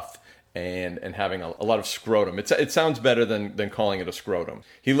tough and having a lot of scrotum. It sounds better than calling it a scrotum.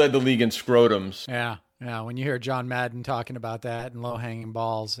 He led the league in scrotums. Yeah. Yeah, when you hear John Madden talking about that and low-hanging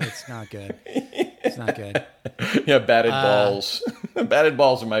balls, it's not good. It's not good. Yeah, batted balls. Batted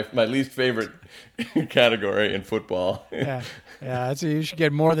balls are my least favorite category in football. Yeah. You should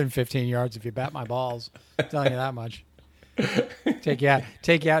get more than 15 yards if you bat my balls. I'm telling you that much. Take you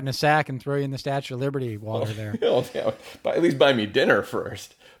out in a sack and throw you in the Statue of Liberty water there. At least buy me dinner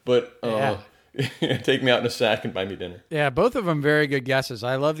first. But take me out in a sack and buy me dinner. Yeah, both of them very good guesses.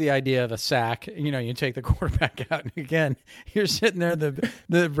 I love the idea of a sack. You take the quarterback out, and again, you're sitting there. The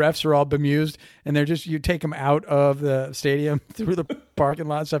refs are all bemused, and you take them out of the stadium through the parking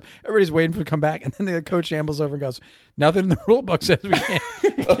lot and stuff. Everybody's waiting for them to come back, and then the coach ambles over and goes, "Nothing in the rule book says we can't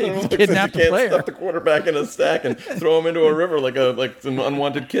kidnap the player. Stuff the quarterback in a sack and throw him into a river like some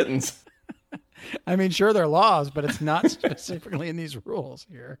unwanted kittens." I mean, sure, there are laws, but it's not specifically in these rules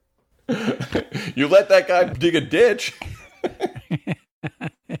here. You let that guy dig a ditch. Yeah,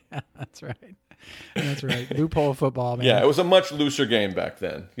 that's right. That's right. Loophole football, man. Yeah, it was a much looser game back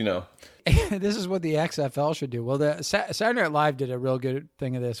then, This is what the XFL should do. Well, the Saturday Night Live did a real good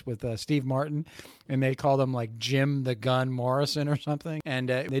thing of this with Steve Martin, and they called him like Jim the Gun Morrison or something. And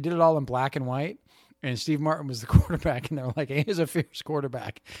they did it all in black and white. And Steve Martin was the quarterback, and they're like, he is a fierce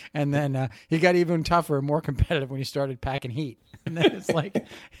quarterback. And then he got even tougher and more competitive when he started packing heat. And then it's like,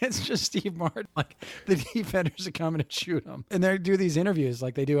 it's just Steve Martin. Like, the defenders are coming to shoot him. And they do these interviews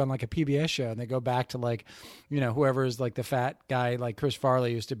like they do on like a PBS show. And they go back to like, whoever is like the fat guy, like Chris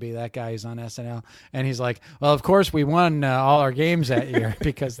Farley used to be, that guy who's on SNL. And he's like, well, of course we won all our games that year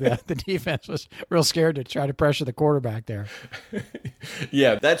because the defense was real scared to try to pressure the quarterback there.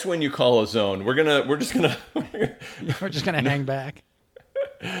 Yeah, that's when you call a zone. We're just gonna hang back.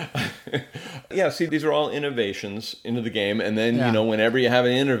 Yeah, see, these are all innovations into the game, and then whenever you have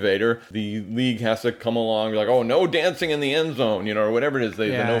an innovator, the league has to come along and be like, oh, no dancing in the end zone, or whatever it is. The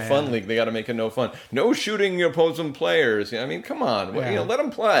no fun league, they got to make it no fun. No shooting your opposing players. I mean, come on, let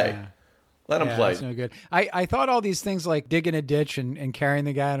them play. Yeah. Let them play. That's no good. I thought all these things like digging a ditch and carrying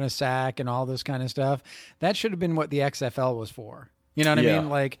the guy on a sack and all this kind of stuff, that should have been what the XFL was for. You know what I mean?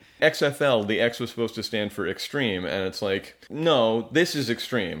 Like XFL, the X was supposed to stand for extreme, and it's like, no, this is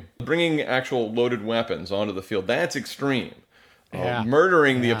extreme. Bringing actual loaded weapons onto the field, that's extreme.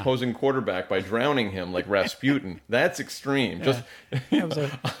 Murdering the opposing quarterback by drowning him like Rasputin, that's extreme. It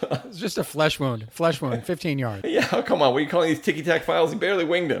was just a flesh wound, 15 yards. Yeah, come on, what are you calling these ticky-tack files? He barely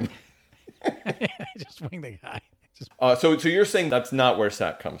winged him. Just winged the guy. So you're saying that's not where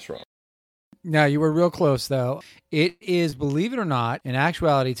sack comes from? No, you were real close, though. It is, believe it or not, in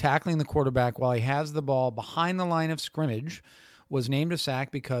actuality, tackling the quarterback while he has the ball behind the line of scrimmage was named a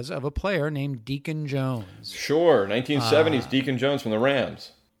sack because of a player named Deacon Jones. Sure, 1970s, Deacon Jones from the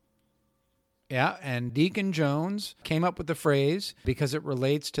Rams. Yeah, and Deacon Jones came up with the phrase because it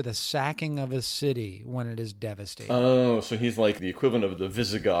relates to the sacking of a city when it is devastated. Oh, so he's like the equivalent of the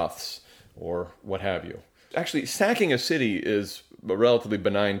Visigoths or what have you. Actually, sacking a city is a relatively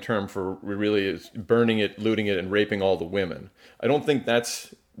benign term for really is burning it, looting it, and raping all the women. I don't think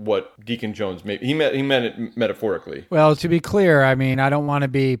that's what Deacon Jones made. He meant it metaphorically. Well, to be clear, I mean, I don't want to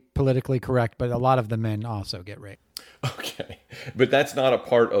be politically correct, but a lot of the men also get raped. Okay. But that's not a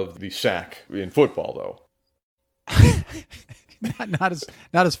part of the sack in football, though. Not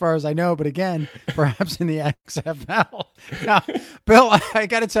as far as I know, but again, perhaps in the XFL. Now, Bill, I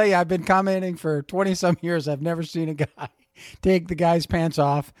got to tell you, I've been commenting for 20-some years. I've never seen a guy take the guy's pants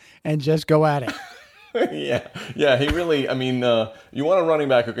off and just go at it. Yeah, he really, I mean, you want a running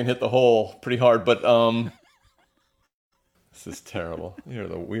back who can hit the hole pretty hard, but this is terrible.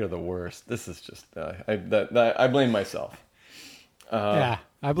 We are the worst. This is just, I blame myself. I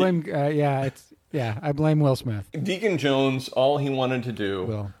blame Will Smith. Deacon Jones, all he wanted to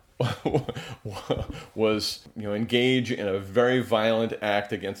do was, engage in a very violent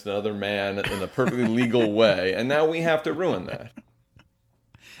act against another man in a perfectly legal way, and now we have to ruin that.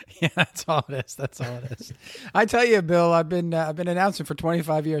 Yeah, that's all it is. I tell you, Bill, I've been announcing for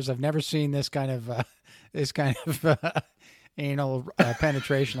 25 years. I've never seen this kind of anal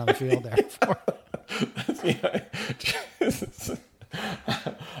penetration on the field there before.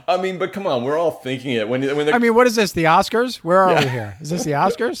 I mean, but come on, we're all thinking it. What is this, the Oscars? Where are we here? Is this the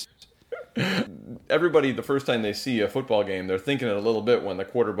Oscars? Everybody, the first time they see a football game, they're thinking it a little bit when the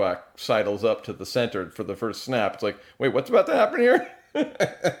quarterback sidles up to the center for the first snap. It's like, wait, what's about to happen here?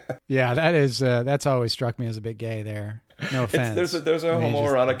 Yeah, that's always struck me as a bit gay there. No offense. There's a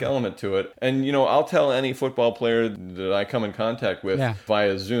homoerotic element to it. And, I'll tell any football player that I come in contact with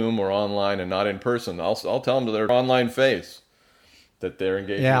via Zoom or online and not in person, I'll tell them to their online face that they're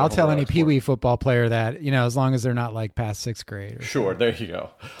engaged. Yeah, I'll tell any Pee Wee football player that, as long as they're not like past sixth grade. Sure, there you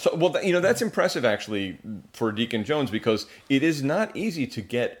go. So, that's impressive actually for Deacon Jones because it is not easy to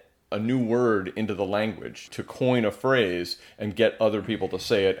get a new word into the language, to coin a phrase and get other people to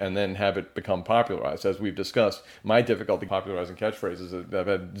say it and then have it become popularized. As we've discussed, my difficulty popularizing catchphrases is I've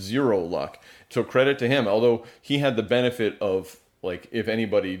had zero luck. So credit to him, although he had the benefit of, like, if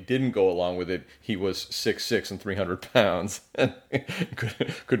anybody didn't go along with it, he was 6'6" and 300 pounds and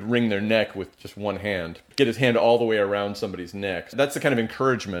could wring their neck with just one hand, get his hand all the way around somebody's neck. That's the kind of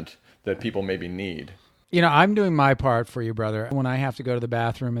encouragement that people maybe need. I'm doing my part for you, brother. When I have to go to the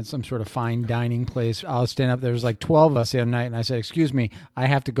bathroom at some sort of fine dining place, I'll stand up. There's like 12 of us the other night, and I said, excuse me, I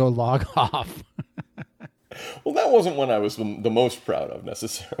have to go log off. Well, that wasn't one I was the most proud of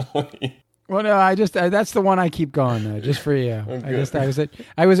necessarily. Well, no, that's the one I keep going though, just for you.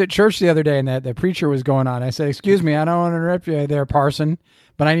 I was at church the other day, and the preacher was going on. I said, "Excuse me, I don't want to interrupt you there, parson,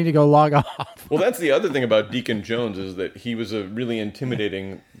 but I need to go log off." Well, that's the other thing about Deacon Jones is that he was a really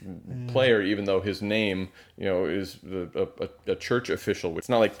intimidating player, even though his name, is a church official. It's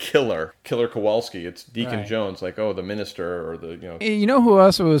not like Killer Kowalski. It's Deacon Jones, like the minister or the. You know who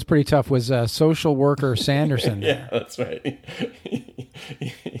else was pretty tough was social worker Sanderson. Yeah, that's right.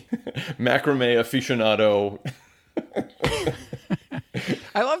 Macrame aficionado.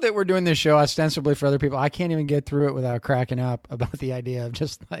 I love that we're doing this show ostensibly for other people. I can't even get through it without cracking up about the idea of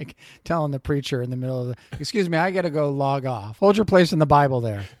just like telling the preacher in the middle of the, excuse me, I got to go log off. Hold your place in the Bible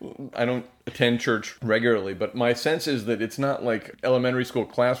there. I don't attend church regularly, but my sense is that it's not like elementary school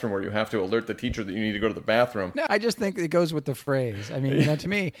classroom where you have to alert the teacher that you need to go to the bathroom. No, I just think it goes with the phrase. I mean, to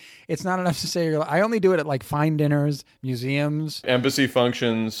me, it's not enough to say, I only do it at like fine dinners, museums, embassy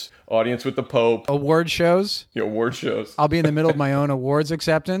functions, audience with the Pope, award shows. Yeah, award shows. I'll be in the middle of my own awards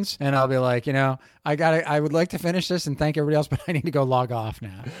acceptance, and I'll be like, I would like to finish this and thank everybody else, but I need to go log off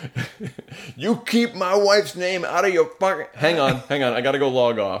now. You keep my wife's name out of your fucking... Hang on. I got to go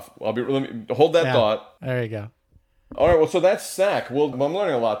log off. Let me hold that thought. There you go. All right, well, so that's SAC. Well, I'm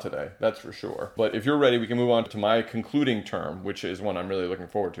learning a lot today, that's for sure. But if you're ready, we can move on to my concluding term, which is one I'm really looking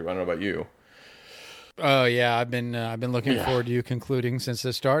forward to. I don't know about you. Oh yeah, I've been looking forward to you concluding since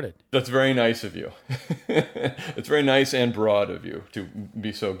this started. That's very nice of you. It's very nice and broad of you to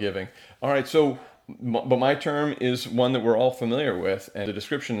be so giving. All right, so but my term is one that we're all familiar with, and the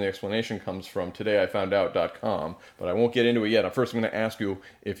description and the explanation comes from todayifoundout.com, but I won't get into it yet. First, I'm going to ask you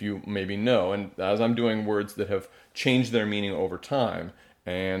if you maybe know, and as I'm doing words that have changed their meaning over time,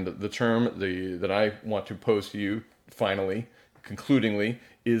 and the term that I want to pose to you, finally, concludingly,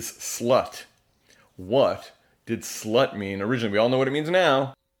 is slut. What did slut mean originally? We all know what it means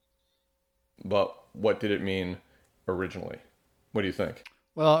now, but what did it mean originally? What do you think?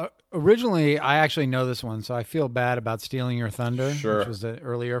 Well, originally, I actually know this one, so I feel bad about stealing your thunder, Sure. Which was an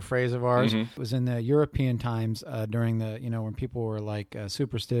earlier phrase of ours. Mm-hmm. It was in the European times during the, when people were like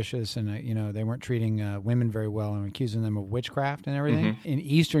superstitious and, they weren't treating women very well and accusing them of witchcraft and everything. Mm-hmm. In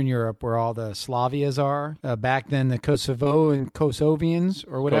Eastern Europe, where all the Slavias are, back then the Kosovians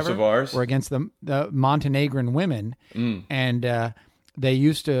or whatever Kosovars were against the Montenegrin women. Mm. And they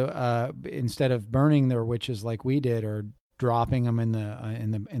used to, instead of burning their witches like we did or dropping them in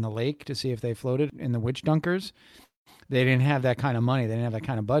the lake to see if they floated in the witch dunkers. They didn't have that kind of money. They didn't have that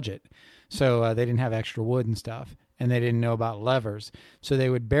kind of budget. So they didn't have extra wood and stuff. And they didn't know about levers. So they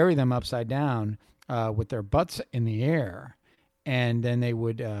would bury them upside down with their butts in the air. And then they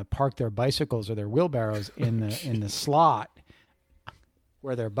would park their bicycles or their wheelbarrows in the slot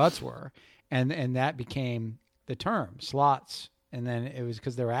where their butts were. And that became the term, slots. And then it was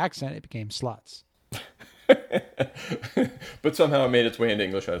because their accent, it became sluts. But somehow it made its way into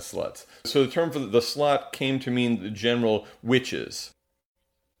English as sluts. So the term for the slut came to mean the general witches.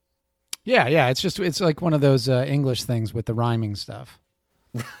 Yeah. It's like one of those English things with the rhyming stuff.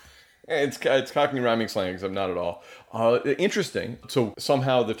 It's Cockney rhyming slang, except not at all. Interesting. So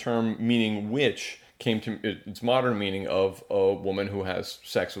somehow the term meaning witch came to its modern meaning of a woman who has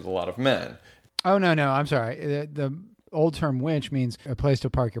sex with a lot of men. Oh, no, I'm sorry. The old term witch means a place to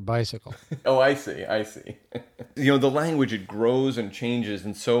park your bicycle. Oh, I see. The language, it grows and changes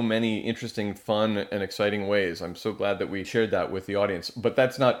in so many interesting, fun, and exciting ways. I'm so glad that we shared that with the audience. But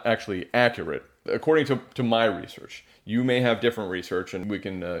that's not actually accurate. According to my research, you may have different research, and we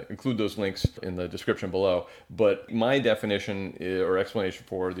can include those links in the description below. But my definition or explanation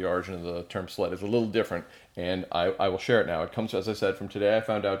for the origin of the term slut is a little different, and I will share it now. It comes, as I said, from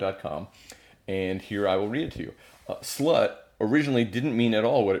todayifoundout.com, and here I will read it to you. Slut originally didn't mean at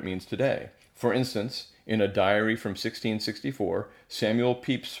all what it means today. For instance, in a diary from 1664, Samuel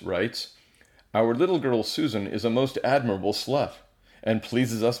Pepys writes, "Our little girl Susan is a most admirable slut, and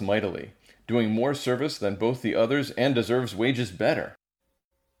pleases us mightily, doing more service than both the others and deserves wages better."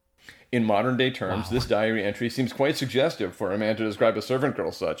 In modern day terms, This diary entry seems quite suggestive for a man to describe a servant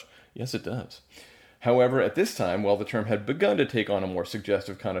girl such. Yes, it does. However, at this time, while the term had begun to take on a more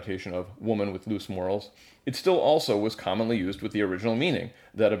suggestive connotation of woman with loose morals, it still also was commonly used with the original meaning,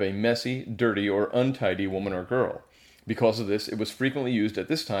 that of a messy, dirty, or untidy woman or girl. Because of this, it was frequently used at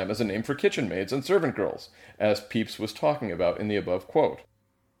this time as a name for kitchen maids and servant girls, as Pepys was talking about in the above quote.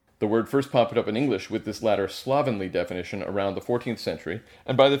 The word first popped up in English with this latter slovenly definition around the 14th century,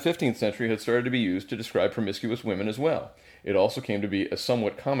 and by the 15th century had started to be used to describe promiscuous women as well. It also came to be a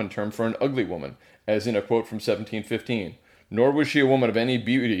somewhat common term for an ugly woman, as in a quote from 1715. "Nor was she a woman of any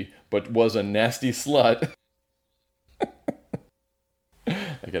beauty, but was a nasty slut."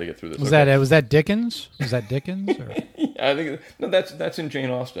 I gotta get through this. Was that Dickens? Was that Dickens? Or? Yeah, I think that's in Jane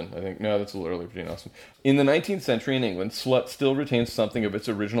Austen. I think that's a little early for Jane Austen. In the 19th century in England, slut still retains something of its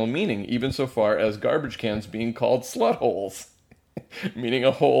original meaning, even so far as garbage cans being called slut holes, meaning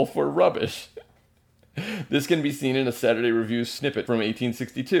a hole for rubbish. This can be seen in a Saturday Review snippet from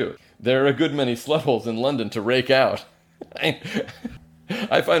 1862. "There are a good many slut holes in London to rake out."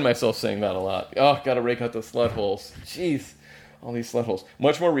 I find myself saying that a lot. Oh, gotta rake out the slut holes. Jeez. all these slut holes.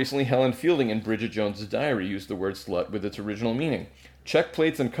 Much more recently, Helen Fielding in Bridget Jones's Diary used the word slut with its original meaning. Check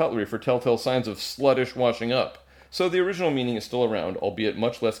plates and cutlery for telltale signs of sluttish washing up. So the original meaning is still around, albeit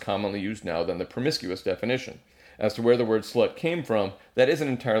much less commonly used now than the promiscuous definition. As to where the word slut came from, that isn't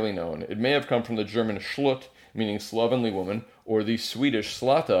entirely known. It may have come from the German Schlut, meaning slovenly woman, or the Swedish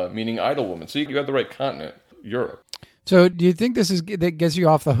Slata, meaning idle woman. So you got the right continent, Europe. So do you think that gets you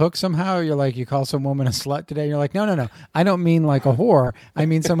off the hook somehow? You're like, you call some woman a slut today? You're like, no. I don't mean like a whore. I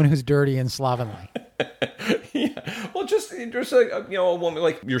mean someone who's dirty and slovenly. Yeah. Well, just like, a woman,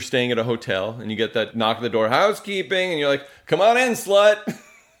 like you're staying at a hotel and you get that knock at the door, housekeeping, and you're like, come on in, slut.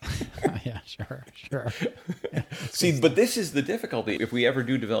 Yeah, sure. Yeah. See, but this is the difficulty. If we ever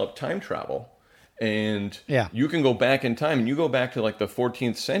do develop time travel, and you can go back in time, and you go back to like the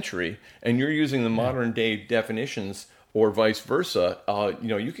 14th century, and you're using the modern day definitions, or vice versa,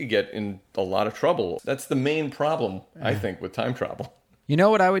 you could get in a lot of trouble. That's the main problem, I think, with time travel. You know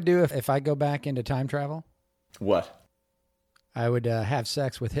what I would do if I go back into time travel? What? I would have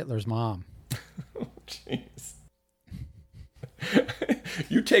sex with Hitler's mom. Oh, jeez.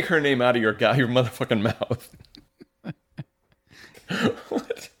 You take her name out of your motherfucking mouth.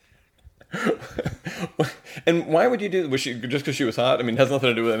 What? And why would you do? Was she just because she was hot? I mean, it has nothing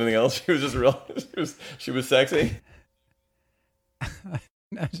to do with anything else. She was just real. She was sexy.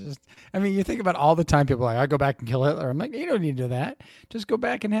 You think about all the time people are like, I go back and kill Hitler. I'm like, you don't need to do that. Just go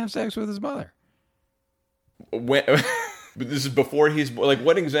back and have sex with his mother. But this is before he's like,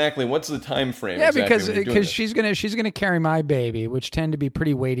 what exactly? What's the time frame? Yeah, exactly because she's gonna carry my baby, which tend to be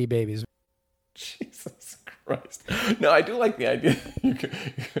pretty weighty babies. Jesus Christ! No, I do like the idea.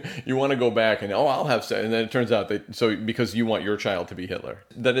 You want to go back and I'll have sex, and then it turns out that because you want your child to be Hitler.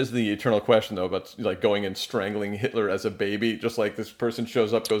 That is the eternal question, though, about like going and strangling Hitler as a baby. Just like this person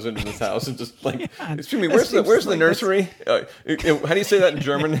shows up, goes into this house, and just like, excuse me, where's the nursery? How do you say that in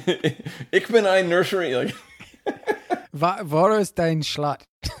German? Ich bin ein Nursery. Like. Wo ist dein Slut?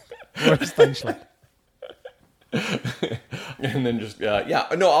 Wo ist dein Slut? And then just,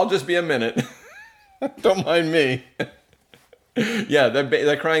 I'll just be a minute. Don't mind me. Yeah,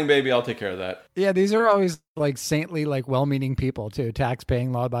 that crying baby, I'll take care of that. Yeah, these are always like saintly, like well-meaning people too.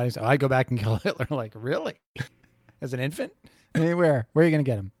 Tax-paying, law-abiding. So I go back and kill Hitler. Like, really? As an infant? I mean, where are you going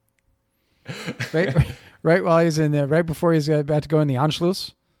to get him? Right while he's in there, right before he's about to go in the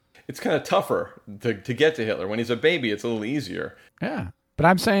Anschluss? It's kind of tougher to get to Hitler. When he's a baby, it's a little easier. Yeah. But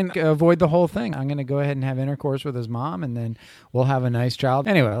I'm saying avoid the whole thing. I'm going to go ahead and have intercourse with his mom, and then we'll have a nice child.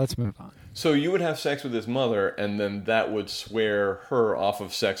 Anyway, let's move on. So you would have sex with his mother, and then that would swear her off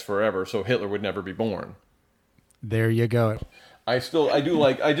of sex forever, so Hitler would never be born. There you go. But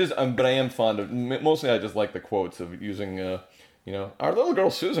I am fond of, mostly I just like the quotes of using, our little girl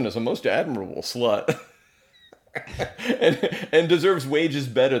Susan is a most admirable slut. and deserves wages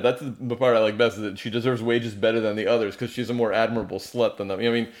better. That's the part I like best, is that she deserves wages better than the others because she's a more admirable slut than them. I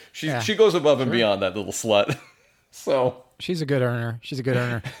mean, she goes above and beyond, that little slut. So she's a good earner.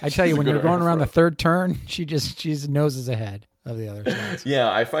 I tell you, when you're going around the third turn, she's noses ahead of the other sluts.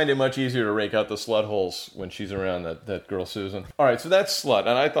 Yeah, I find it much easier to rake out the slut holes when she's around, that girl Susan. All right, so that's slut,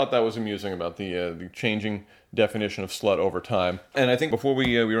 and I thought that was amusing about the changing definition of slut over time. And I think before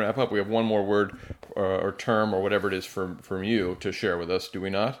we wrap up, we have one more word or term or whatever it is from you to share with us, do we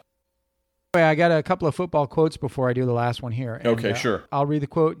not? I got a couple of football quotes before I do the last one here. Okay, sure. I'll read the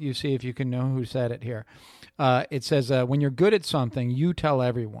quote. You see if you can know who said it here. It says, when you're good at something, you tell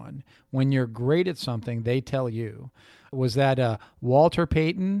everyone. When you're great at something, they tell you. Was that Walter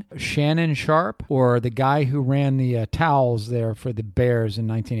Payton, Shannon Sharp, or the guy who ran the towels there for the Bears in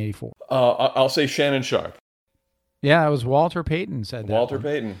 1984? I'll say Shannon Sharp. Yeah, it was Walter Payton said that. Walter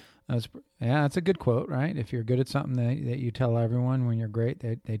Payton. That's a good quote, right? If you're good at something that you tell everyone, when you're great,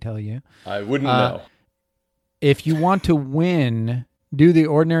 they tell you. I wouldn't know. If you want to win, do the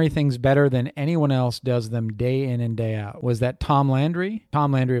ordinary things better than anyone else does them day in and day out. Was that Tom Landry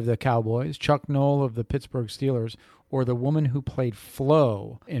of the Cowboys, Chuck Noll of the Pittsburgh Steelers, or the woman who played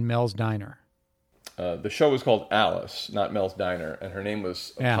Flo in Mel's Diner? The show was called Alice, not Mel's Diner, and her name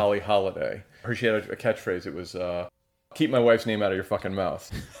was Polly Holiday. She had a catchphrase. It was, keep my wife's name out of your fucking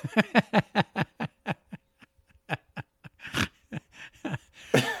mouth.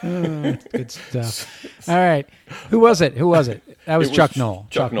 Good stuff. All right. Who was it? That was Chuck Noll.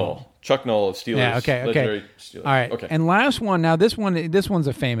 Chuck Noll. Chuck Noll of Steelers. Yeah, okay. Steelers. All right. Okay. And last one. Now, this one's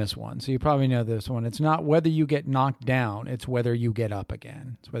a famous one, so you probably know this one. It's not whether you get knocked down, it's whether you get up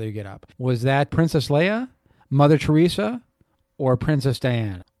again. It's whether you get up. Was that Princess Leia, Mother Teresa, or Princess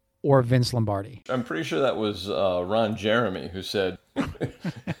Diana, or Vince Lombardi? I'm pretty sure that was Ron Jeremy who said...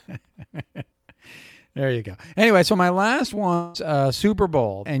 There There you go. Anyway, so my last one's Super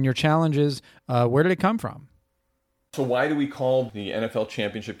Bowl, and your challenge is, where did it come from? So why do we call the NFL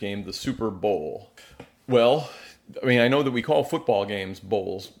championship game the Super Bowl? Well, I mean, I know that we call football games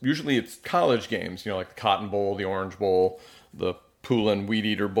bowls. Usually it's college games, like the Cotton Bowl, the Orange Bowl, the Poulin Weed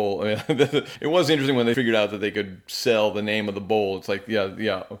Eater Bowl. I mean, it was interesting when they figured out that they could sell the name of the bowl. It's like,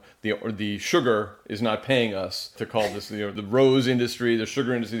 the sugar is not paying us to call this, the rose industry, the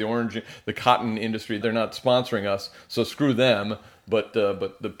sugar industry, the orange, the cotton industry. They're not sponsoring us, so screw them. But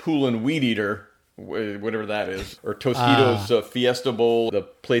the Poulin Weed Eater, whatever that is, or Tostitos Fiesta Bowl, the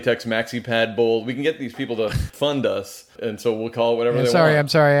Playtex Maxi Pad Bowl. We can get these people to fund us, and so we'll call it whatever they want. I'm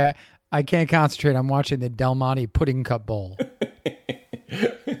sorry. I can't concentrate. I'm watching the Del Monte Pudding Cup Bowl.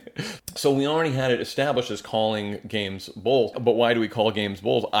 So we already had it established as calling games bowls. But why do we call games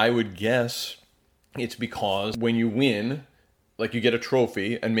bowls? I would guess it's because when you win, like you get a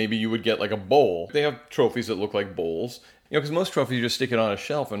trophy, and maybe you would get like a bowl. They have trophies that look like bowls. Because most trophies, you just stick it on a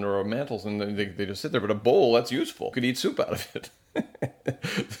shelf under a mantle, and they just sit there. But a bowl, that's useful. You could eat soup out of it.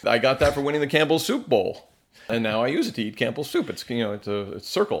 I got that for winning the Campbell's Soup Bowl. And now I use it to eat Campbell's soup. It's, it's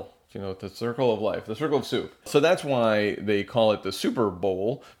circle. The circle of life, the circle of soup. So that's why they call it the Super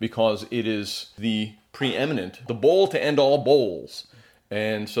Bowl, because it is the preeminent, the bowl to end all bowls.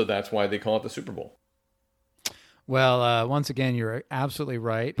 And so that's why they call it the Super Bowl. Well, once again, you're absolutely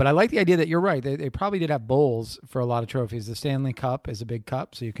right. But I like the idea that you're right. They probably did have bowls for a lot of trophies. The Stanley Cup is a big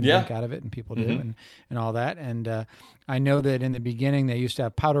cup, so you can drink out of it, and people do, and all that. And I know that in the beginning, they used to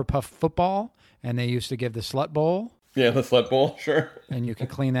have powder puff football, and they used to give the Slut Bowl. Yeah, the Slut Bowl, sure. And you could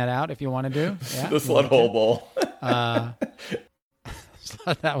clean that out if you want to do. Yeah, the Slut Hole Bowl.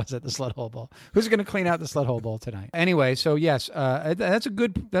 That was it, the Slut Hole Bowl. Who's going to clean out the Slut Hole Bowl tonight? Anyway, so yes, that's a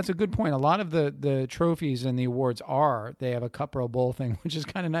good point. A lot of the trophies and the awards they have a cup row bowl thing, which is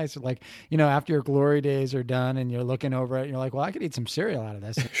kind of nice. Like, after your glory days are done and you're looking over it, and you're like, well, I could eat some cereal out of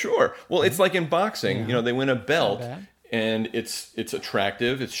this. Sure. Well, it's like in boxing. They win a belt. And it's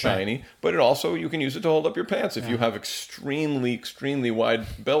attractive, it's shiny, but it also, you can use it to hold up your pants if you have extremely, extremely wide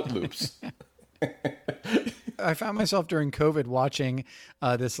belt loops. I found myself during COVID watching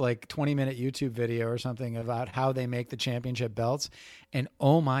this like 20-minute YouTube video or something about how they make the championship belts. And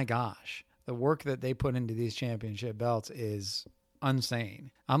oh my gosh, the work that they put into these championship belts is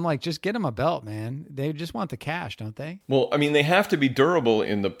insane. I'm like, just get them a belt, man. They just want the cash, don't they? Well, I mean, they have to be durable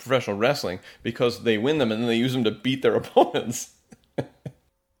in the professional wrestling because they win them and then they use them to beat their opponents.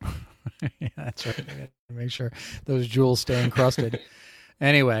 Yeah, that's right. I gotta make sure those jewels stay encrusted.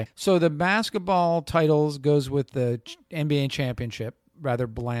 Anyway, so the basketball titles goes with the NBA championship. Rather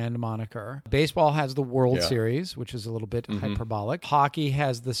bland moniker. Baseball has the World Series, which is a little bit hyperbolic. Hockey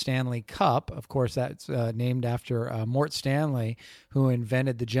has the Stanley Cup. Of course, that's named after Mort Stanley, who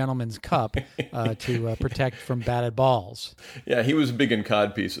invented the Gentleman's Cup to protect from batted balls. Yeah, he was big in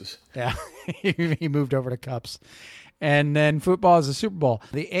cod pieces. Yeah, he moved over to cups. And then football is the Super Bowl.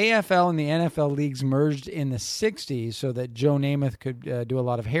 The AFL and the NFL leagues merged in the 60s so that Joe Namath could do a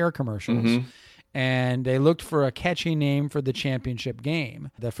lot of hair commercials. And they looked for a catchy name for the championship game.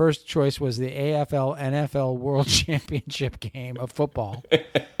 The first choice was the AFL-NFL World Championship game of football.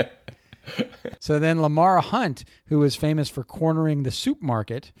 So then Lamar Hunt, who was famous for cornering the soup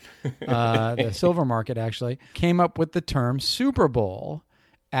market, the silver market actually, came up with the term Super Bowl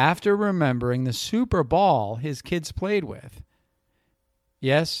after remembering the Super Ball his kids played with.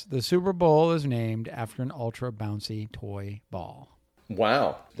 Yes, the Super Bowl is named after an ultra bouncy toy ball.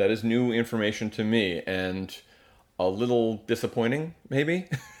 Wow, that is new information to me and a little disappointing, maybe.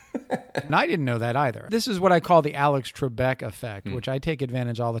 And I didn't know that either. This is what I call the Alex Trebek effect, which I take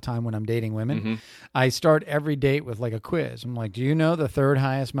advantage all the time when I'm dating women. I start every date with like a quiz. I'm like, do you know the third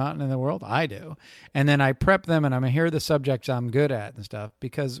highest mountain in the world? I do. And then I prep them and here are the subjects I'm good at and stuff.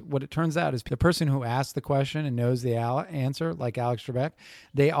 Because what it turns out is the person who asks the question and knows the answer, like Alex Trebek,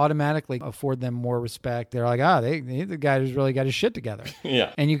 they automatically afford them more respect. They're like, the guy who's really got his shit together.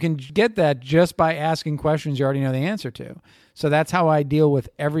 Yeah. And you can get that just by asking questions you already know the answer to. So that's how I deal with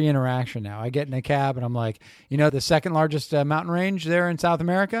every interaction now. I get in a cab and I'm like, the second largest mountain range there in South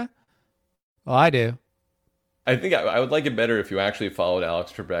America? Well, I do. I think I would like it better if you actually followed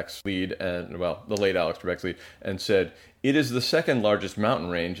Alex Trebek's lead, the late Alex Trebek's lead, and said, it is the second largest mountain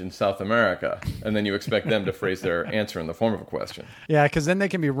range in South America. And then you expect them to phrase their answer in the form of a question. Yeah, because then they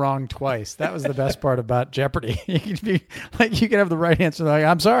can be wrong twice. That was the best part about Jeopardy. You can have the right answer. Like,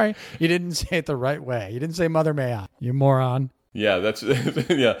 I'm sorry, you didn't say it the right way. You didn't say Mother May I, you moron. Yeah, that's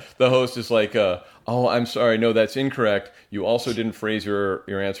The host is like, oh, I'm sorry, no, that's incorrect. You also didn't phrase your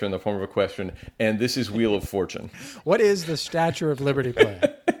answer in the form of a question, and this is Wheel of Fortune. What is the Statue of Liberty play?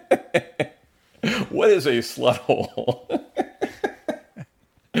 What is a slut hole?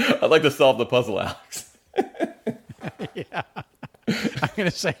 I'd like to solve the puzzle, Alex. Yeah. I'm going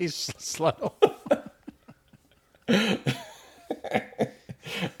to say slut hole.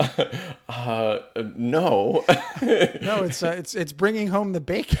 No. No, it's bringing home the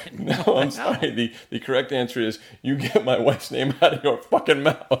bacon. No, I'm sorry. The correct answer is you get my wife's name out of your fucking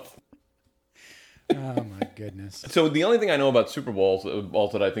mouth. Oh my goodness. So the only thing I know about Super Bowls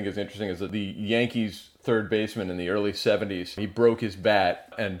that I think is interesting is that the Yankees third baseman in the early 70s, he broke his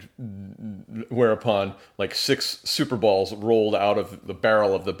bat, and whereupon like 6 Super Balls rolled out of the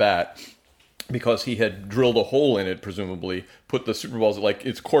barrel of the bat because he had drilled a hole in it, presumably, put the Super Balls, like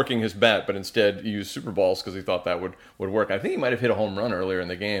it's corking his bat, but instead he used Super Balls because he thought that would work. I think he might have hit a home run earlier in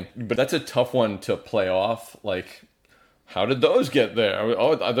the game, but that's a tough one to play off. Like, how did those get there?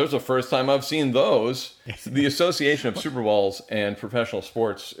 Oh, there's the first time I've seen those. The association of Super Bowls and professional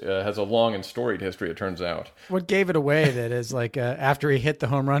sports has a long and storied history, it turns out. What gave it away that is like after he hit the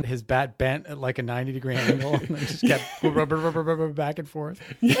home run, his bat bent at like a 90-degree angle and just kept back and forth.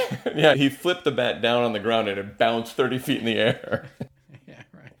 Yeah, he flipped the bat down on the ground and it bounced 30 feet in the air. Yeah,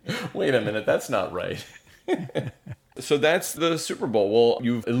 right. Wait a minute, that's not right. So that's the Super Bowl. Well,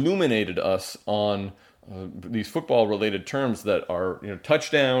 you've illuminated us on these football-related terms that are,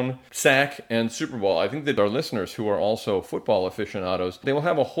 touchdown, sack, and Super Bowl. I think that our listeners who are also football aficionados, they will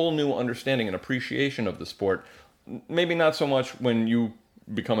have a whole new understanding and appreciation of the sport. Maybe not so much when you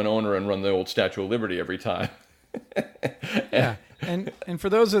become an owner and run the old Statue of Liberty every time. Yeah, and for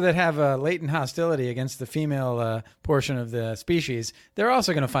those that have a latent hostility against the female portion of the species, they're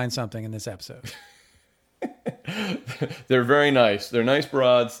also going to find something in this episode. They're very nice. They're nice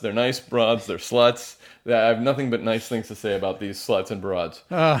broads. They're sluts. I have nothing but nice things to say about these sluts and broads.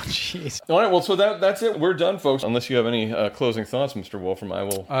 Oh, jeez. All right, well, so that's it. We're done, folks. Unless you have any closing thoughts, Mr. Wolfram, I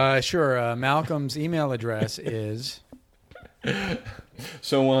will... Sure. Malcolm's email address is...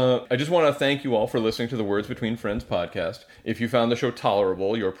 So I just want to thank you all for listening to the Words Between Friends podcast. If you found the show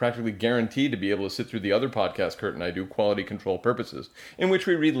tolerable, you're practically guaranteed to be able to sit through the other podcast Kurt and I do, Quality Control Purposes, in which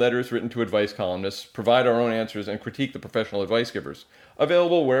we read letters written to advice columnists, provide our own answers, and critique the professional advice givers.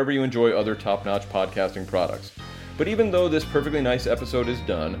 Available wherever you enjoy other top-notch podcasting products. But even though this perfectly nice episode is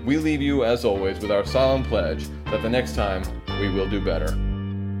done, we leave you, as always, with our solemn pledge that the next time we will do better.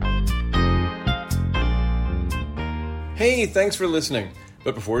 Hey, thanks for listening.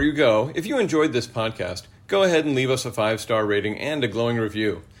 But before you go, if you enjoyed this podcast, go ahead and leave us a 5-star rating and a glowing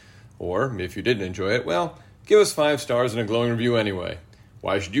review. Or, if you didn't enjoy it, well, give us 5 stars and a glowing review anyway.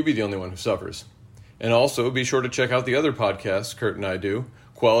 Why should you be the only one who suffers? And also, be sure to check out the other podcasts Kurt and I do,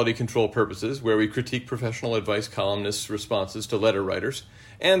 Quality Control Purposes, where we critique professional advice columnists' responses to letter writers,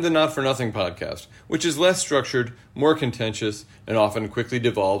 and the Not For Nothing podcast, which is less structured, more contentious, and often quickly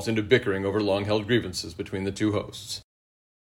devolves into bickering over long-held grievances between the two hosts.